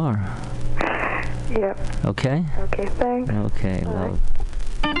as you are. Yep. Okay? Okay, thanks. Okay, love.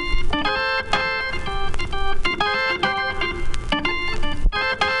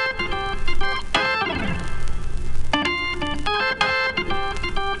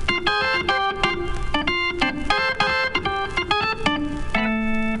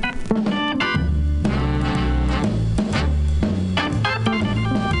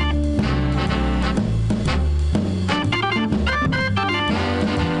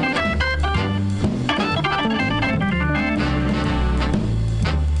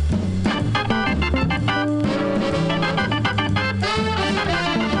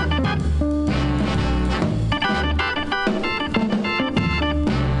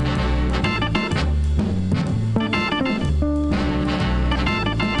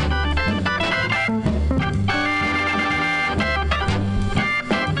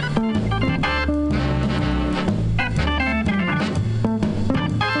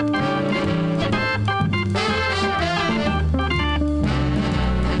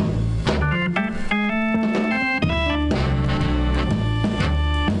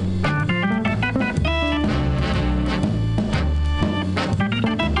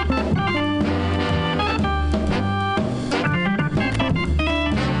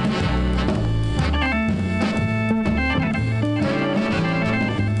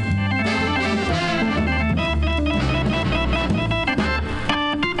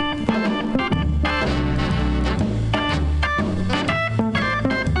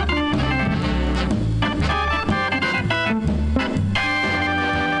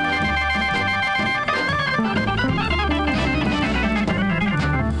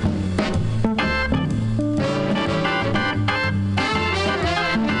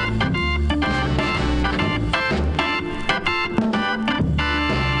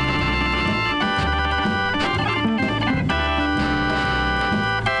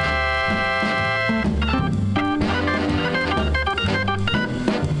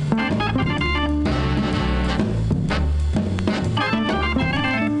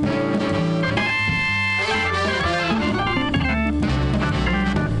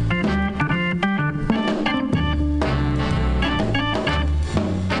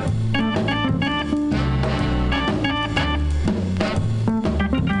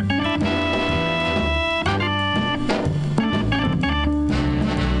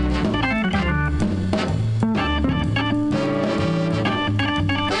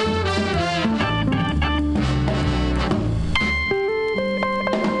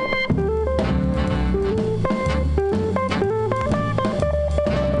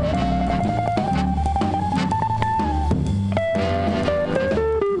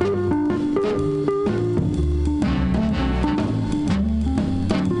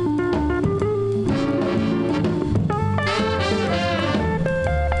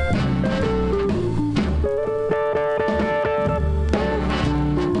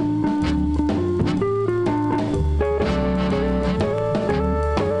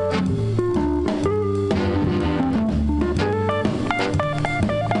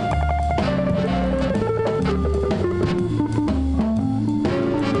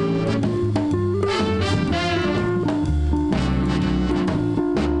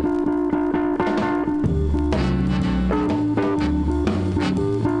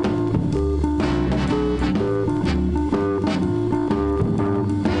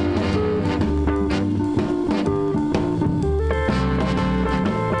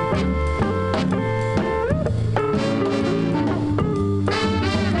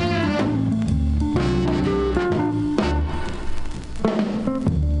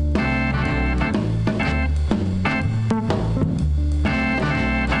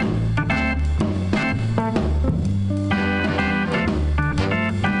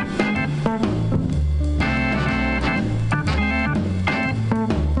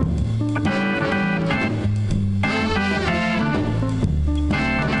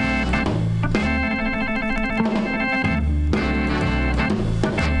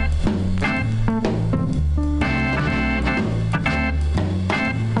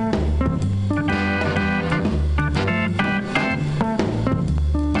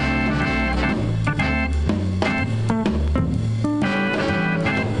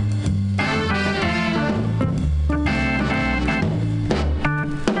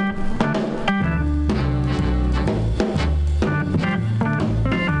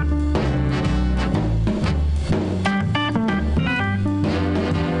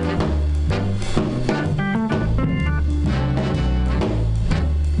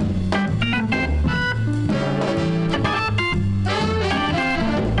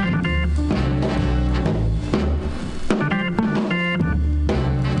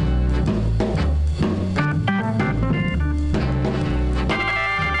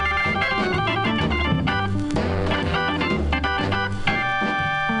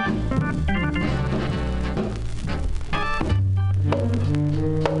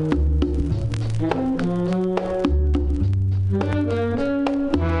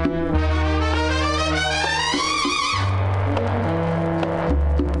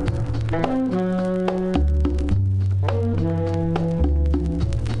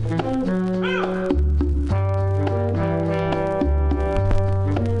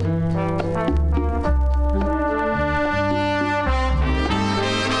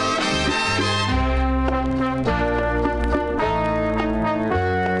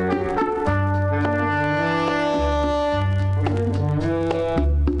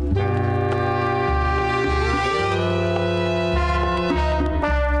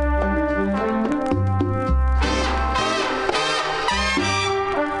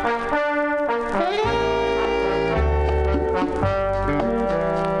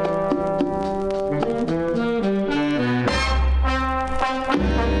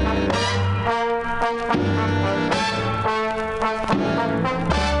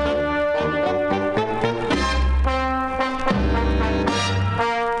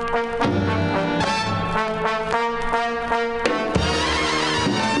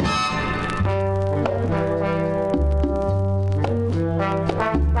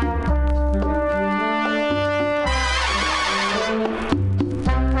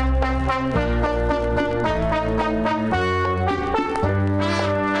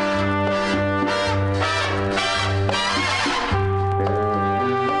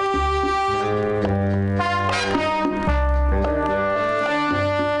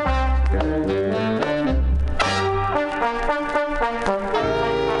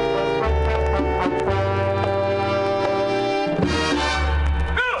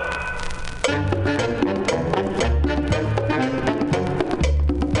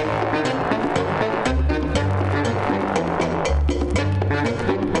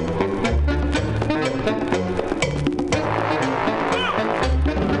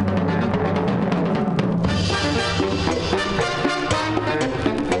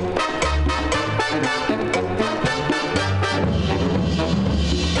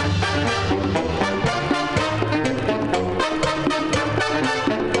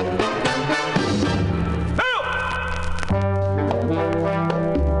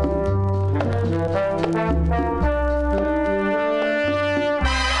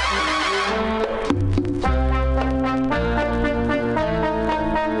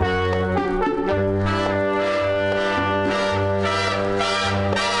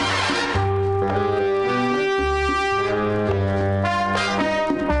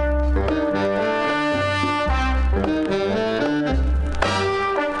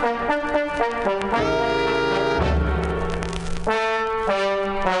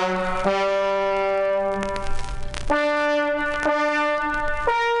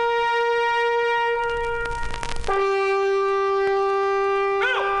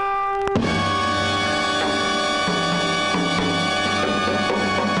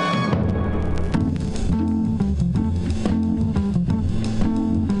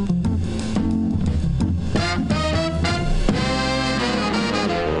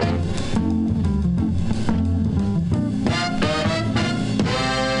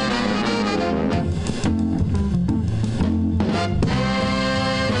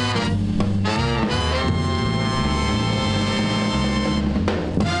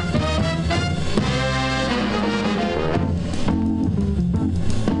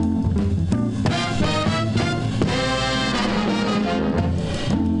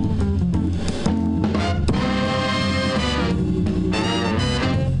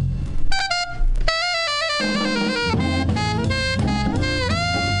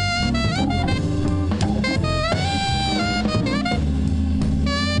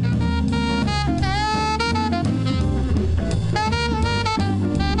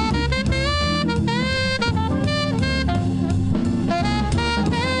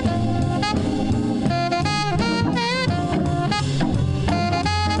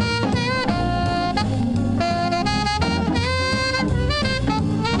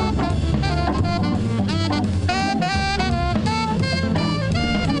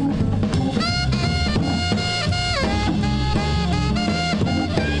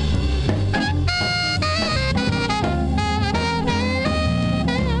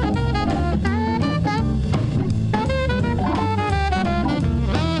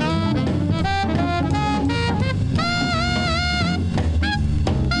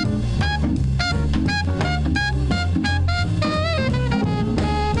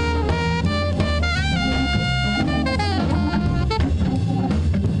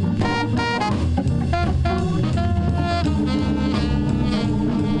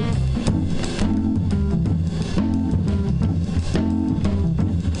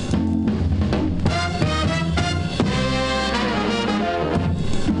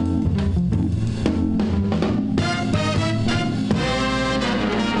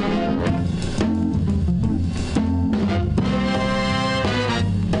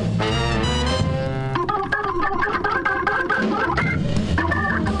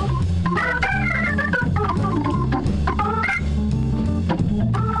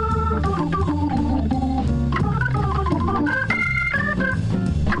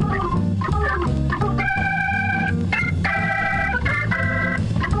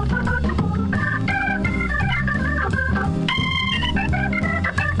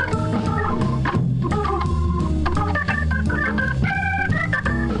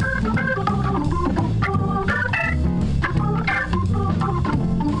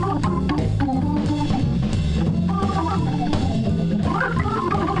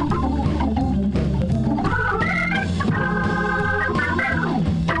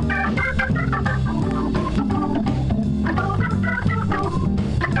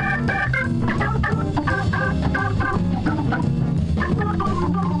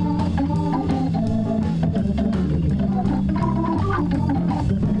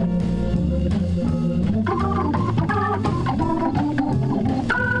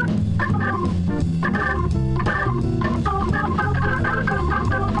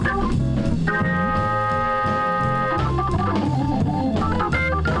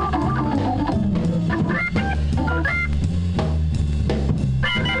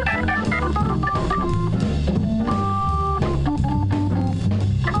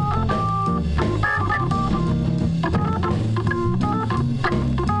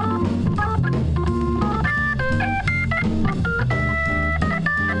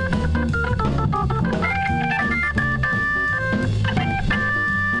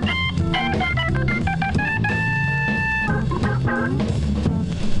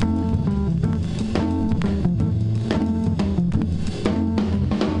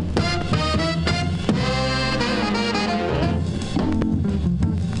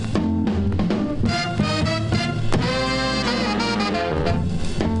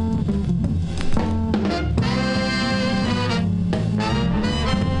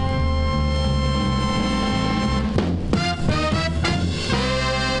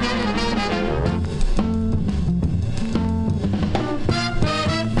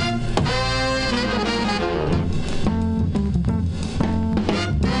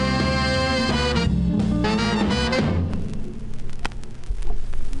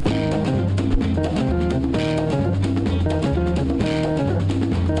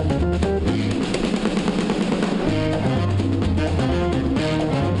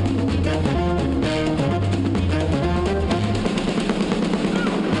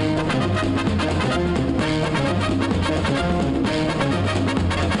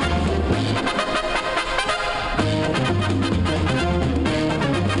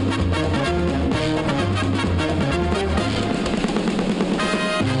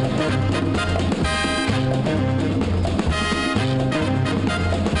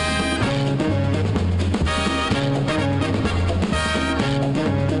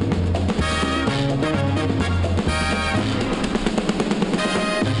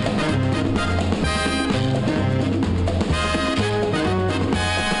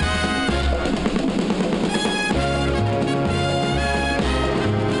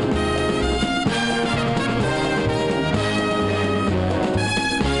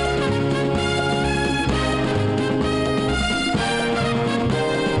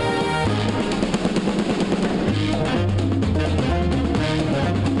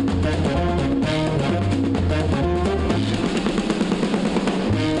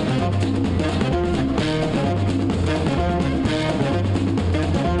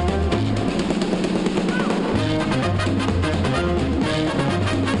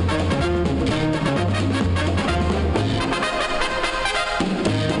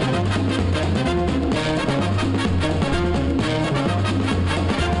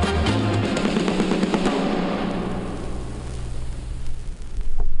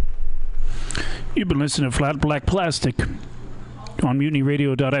 You've been listening to Flat Black Plastic on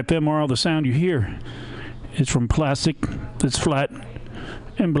MutinyRadio.fm, where all the sound you hear is from plastic that's flat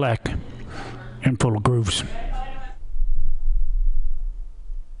and black and full of grooves.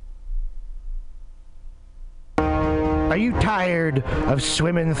 Are you tired of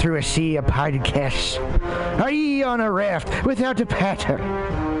swimming through a sea of podcasts? Are ye on a raft without a paddle?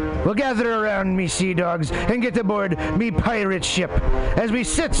 Well, gather around me, sea dogs, and get aboard me pirate ship as we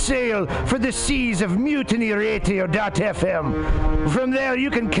set sail for the seas of MutinyRadio.fm. From there,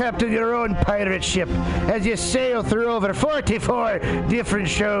 you can captain your own pirate ship as you sail through over 44 different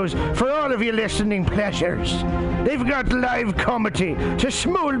shows for all of your listening pleasures. They've got live comedy to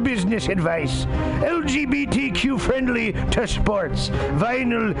small business advice, LGBTQ friendly to sports,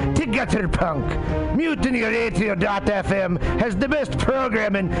 vinyl to gutter punk. MutinyRadio.fm has the best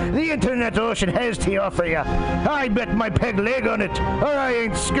programming the internet ocean has to offer you. I bet my peg leg on it, or I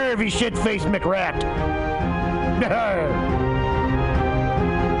ain't scurvy shit-faced McRat.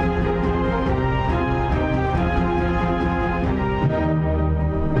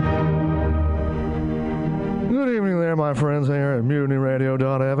 Good evening there, my friends here at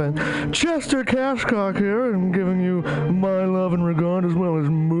MutinyRadio.fm. Chester Cashcock here, and giving you my love and regard as well as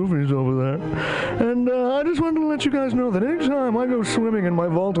movies over there. And I just wanted to let you guys know that anytime I go swimming in my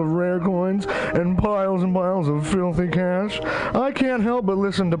vault of rare coins and piles of filthy cash, I can't help but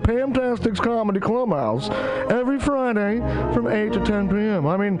listen to Pamtastic's Comedy Clubhouse every Friday from 8 to 10 p.m.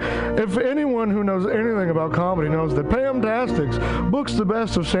 I mean, if anyone who knows anything about comedy knows that Pamtastic's books the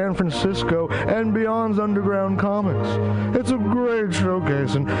best of San Francisco and beyond's underground comics. It's a great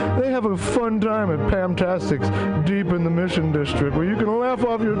showcase, and they have a fun time at Pamtastic's deep in the Mission District, where you can laugh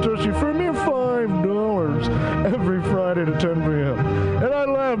off your tushy for a mere $5 every Friday to 10 p.m. And I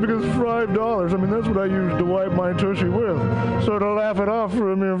laugh because $5, I mean, that's what I use to wipe my tushy with. So to laugh it off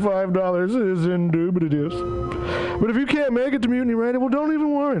for a mere $5 is indubitious. But if you can't make it to Mutiny Radio, well, don't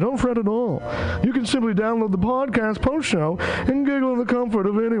even worry. Don't fret at all. You can simply download the podcast post-show and giggle in the comfort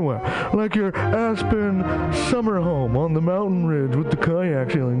of anywhere, like your Aspen summer home on the mountain ridge with the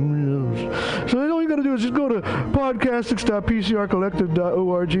kayak ceiling. So all you got to do is just go to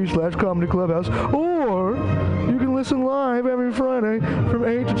podcastics.pcrcollective.org/comedy clubhouse, or you can listen live every Friday from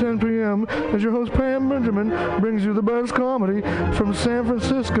 8 to 10 p.m. as your host Pam Benjamin brings you the best comedy from San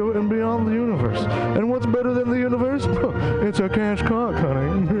Francisco and beyond the universe. And what's better than the universe? It's a cash cock,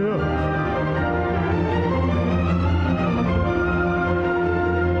 honey. Yeah.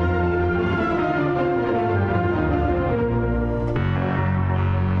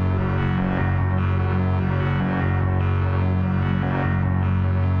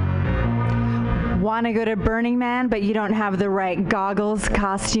 Want to go to Burning Man, but you don't have the right goggles,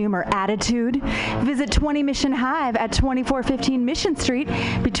 costume, or attitude? Visit 20 Mission Hive at 2415 Mission Street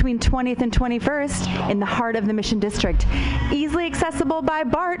between 20th and 21st in the heart of the Mission District. Easily accessible by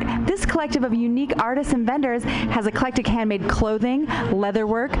BART, this collective of unique artists and vendors has eclectic handmade clothing,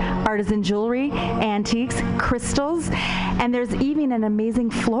 leatherwork, artisan jewelry, antiques, crystals, and there's even an amazing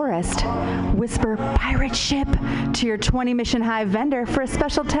florist. Whisper Pirate Ship to your 20 Mission Hive vendor for a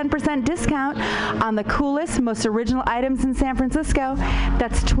special 10% discount on the coolest, most original items in San Francisco.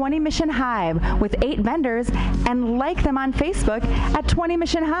 That's 20 Mission Hive with 8 vendors, and like them on Facebook at 20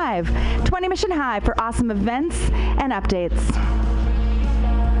 Mission Hive. 20 Mission Hive for awesome events and updates.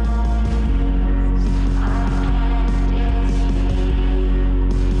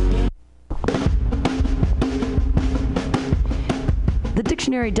 The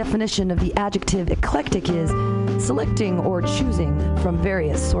dictionary definition of the adjective eclectic is selecting or choosing from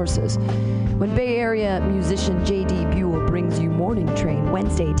various sources. When Bay Area musician J.D. Buell brings you Morning Train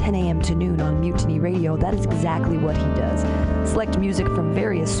Wednesday 10 a.m. to noon on Mutiny Radio, that is exactly what he does. Select music from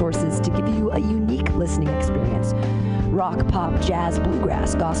various sources to give you a unique listening experience. Rock, pop, jazz,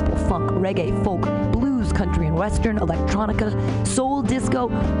 bluegrass, gospel, funk, reggae, folk, blues, country and western, electronica, soul, disco,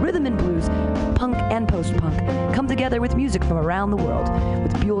 rhythm and blues, punk and post-punk come together with music from around the world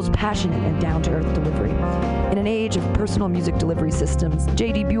with Buell's passionate and down-to-earth delivery. In an age of personal music delivery systems,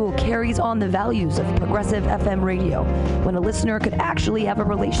 J.D. Buell carries on the values of progressive FM radio when a listener could actually have a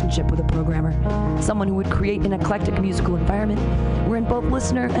relationship with a programmer, someone who would create an eclectic musical environment wherein both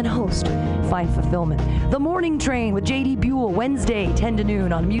listener and host find fulfillment. The Morning Train with J.D. Buell, Wednesday, 10 to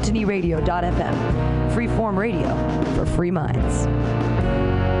noon on MutinyRadio.fm. Freeform radio for free minds.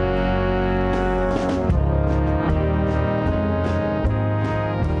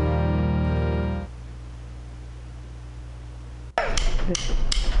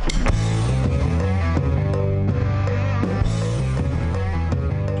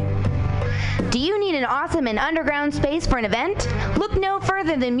 Do you need an awesome and underground space for an event? Look no further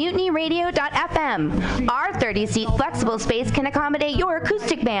more than the MutinyRadio.fm. Our 30-seat flexible space can accommodate your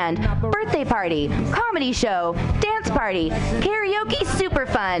acoustic band, birthday party, comedy show, dance party, karaoke super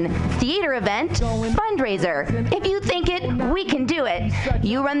fun, theater event, fundraiser. If you think it, we can do it.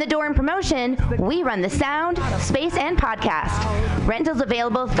 You run the door and promotion, we run the sound, space, and podcast. Rentals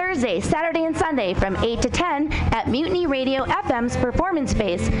available Thursday, Saturday, and Sunday from 8 to 10 at Mutiny Radio FM's performance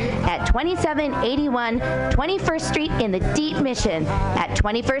space at 2781 21st Street in the Deep Mission at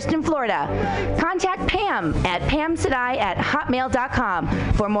 21st in Florida. Contact Pam at pamsadai@hotmail.com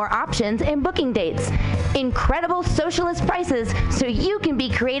for more options and booking dates. Incredible socialist prices so you can be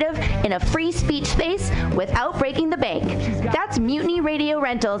creative in a free speech space without breaking the bank. That's Mutiny Radio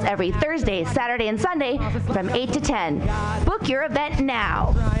Rentals every Thursday, Saturday, and Sunday from 8 to 10. Book your event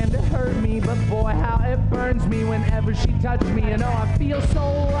now. Trying to hurt me, but boy, how it burns me whenever she touches me. And oh, I feel so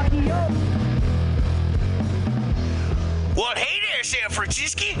lucky. Oh. Well, hey there, San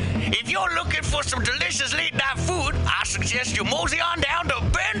Francisco. If you're looking for some delicious late-night food, I suggest you mosey on down to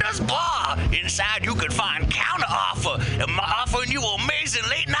Bender's Bar. Inside, you can find counter-offer, offering you amazing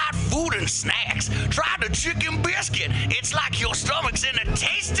late-night food and snacks. Try the chicken biscuit. It's like your stomach's in a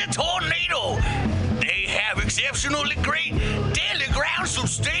tasty tornado. They have exceptionally great daily ground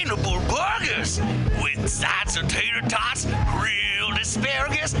sustainable burgers with sides of tater tots, grilled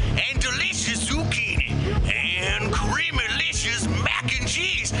asparagus, and delicious zucchini, and creamy-licious mac and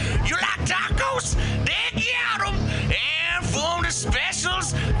cheese. You like tacos? They got them. And from the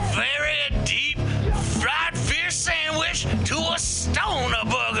specials, very deep fried fish sandwich to a stoner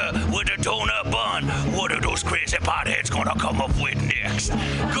burger with a donut bun. What are those crazy potheads gonna come up with next?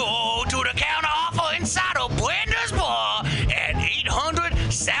 Go to the counter offer inside of Bender's Bar at 800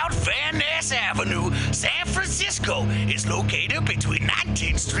 South Van Ness Avenue, San Francisco. It's located between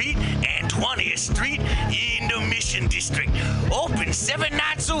 19th Street and 20th Street in the Mission District. Open 7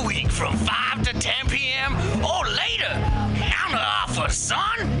 nights a week from 5 to 10 p.m. or later. Counter offer,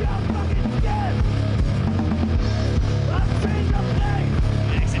 son.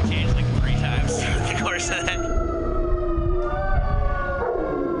 Accent changed like 3 times throughout the course of that.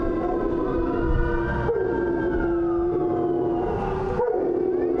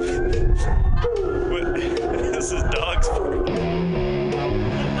 This is dog's food.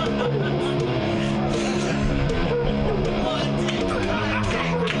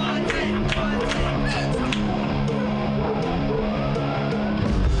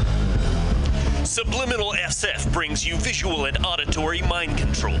 Subliminal SF brings you visual and auditory mind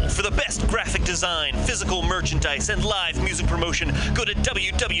control. For the best graphic design, physical merchandise, and live music promotion, go to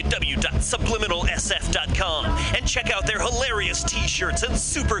www.subliminalsf.com and check out their hilarious t-shirts and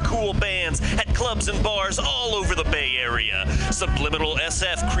super cool bands at clubs and bars all over the Bay Area. Subliminal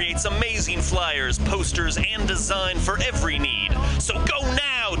SF creates amazing flyers, posters, and design for every need. So go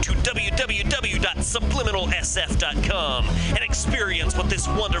now to www.subliminalsf.com and experience what this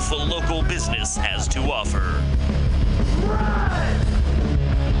wonderful local business has to offer.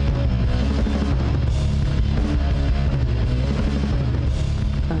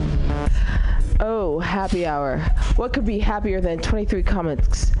 Oh, happy hour. What could be happier than 23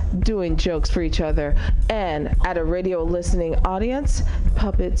 comics doing jokes for each other and at a radio listening audience?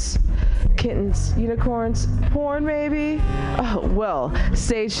 Puppets, kittens, unicorns, porn maybe? Oh, well,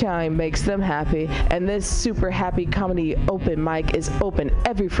 Stage Time makes them happy, and this super happy comedy open mic is open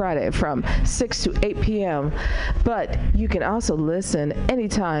every Friday from 6 to 8 p.m. But you can also listen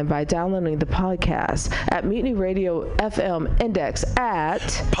anytime by downloading the podcast at Mutiny Radio FM Index at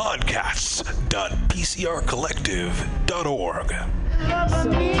podcasts.pcrcollective.org.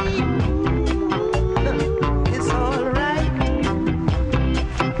 It's all right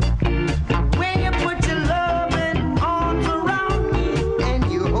when you put your loving arms around me and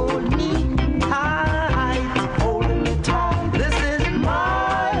you hold me tight, holding me tight. This is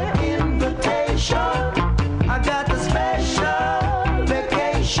my invitation. I got the special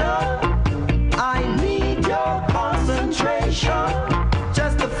vacation. I need your concentration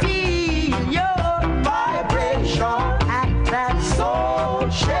just to feel your vibration. Act that soul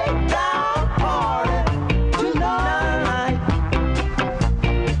shakedown party tonight.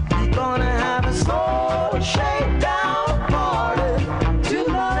 We're gonna have a soul shakedown party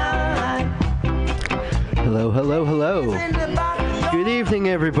tonight. Hello, hello, hello. Good evening,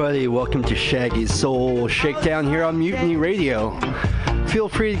 everybody. Welcome to Shaggy's Soul Shakedown here on Mutiny Radio. Feel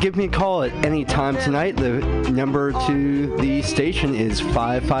free to give me a call at any time tonight. The number to the station is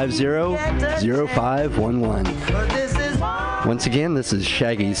 550-0511. Once again, this is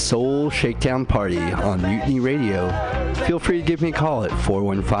Shaggy's Soul Shakedown Party on Mutiny Radio. Feel free to give me a call at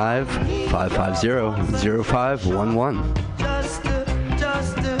 415-550-0511.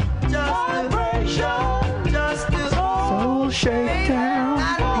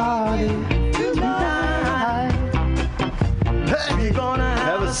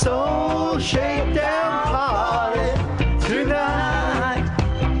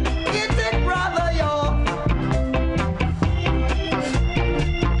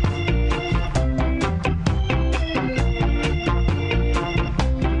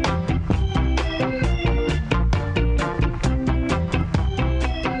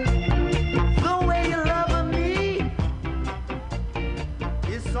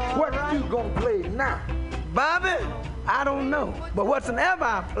 I don't know. But whatsoever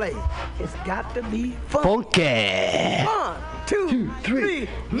I play, it's got to be fun. Funky. 1, 2, 3,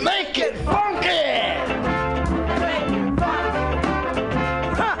 make it funky! Make it funky.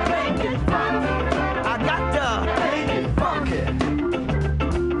 Huh. Make it funky. I got to make it funky.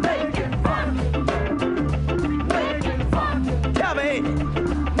 Make it funky. Make it funky. Tell me,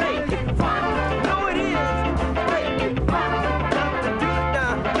 make it funky. No, it is. Make it funky. Got to do it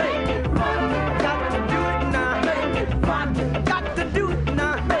now. Make it funky. Got to do it now. Make it funky. Got to do it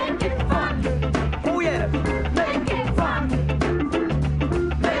now. Make it funky. Oh yeah. Make it funky.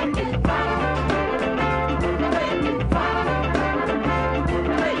 Make it funky. Make it funky.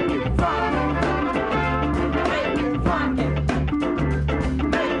 Make it funky. Make it funky.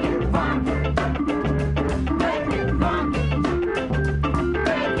 Make it funky. Make it funky.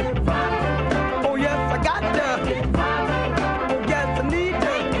 Make it funky. Oh yes, I got to. Oh yes, I need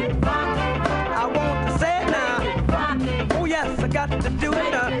to. I want to say it now. Oh yes, I got to do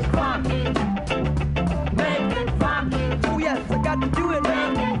it now. Oh yes, I got to do it now.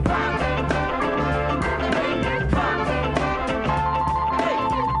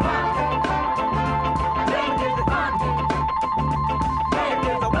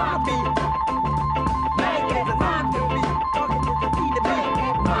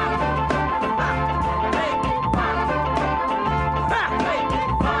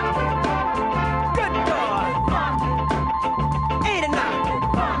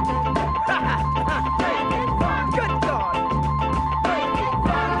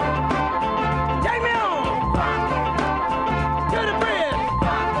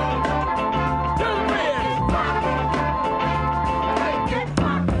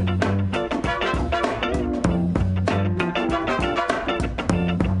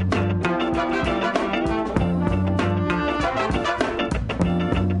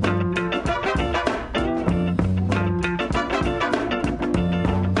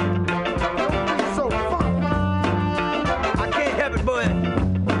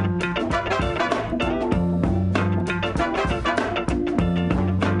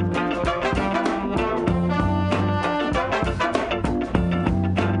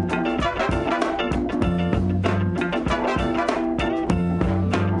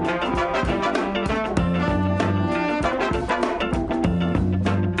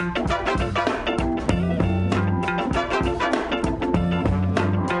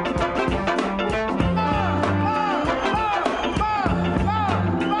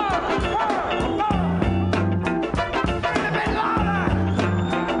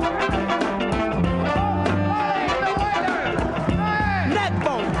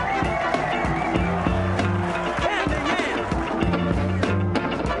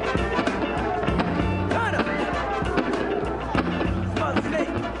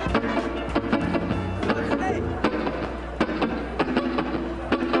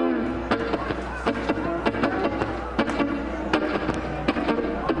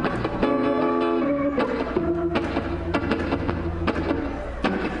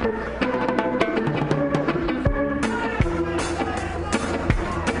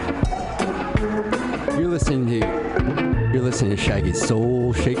 You're listening to Shaggy's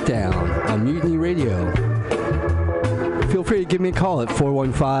Soul Shakedown on Mutiny Radio. Feel free to give me a call at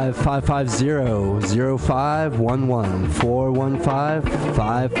 415-550-0511.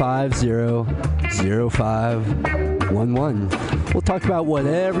 415-550-0511. We'll talk about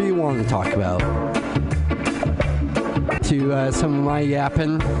whatever you want to talk about. To some of my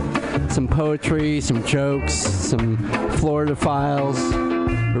yapping, some poetry, some jokes, some Florida files.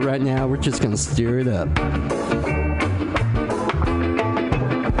 But right now, we're just going to steer it up.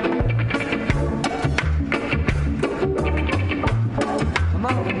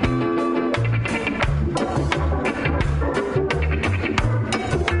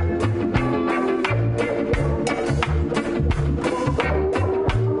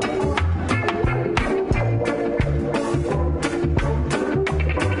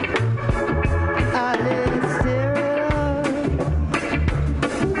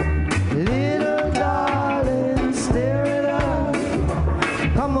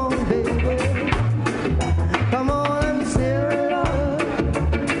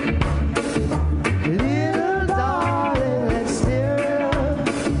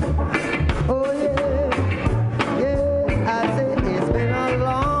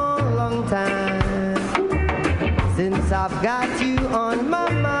 I've got you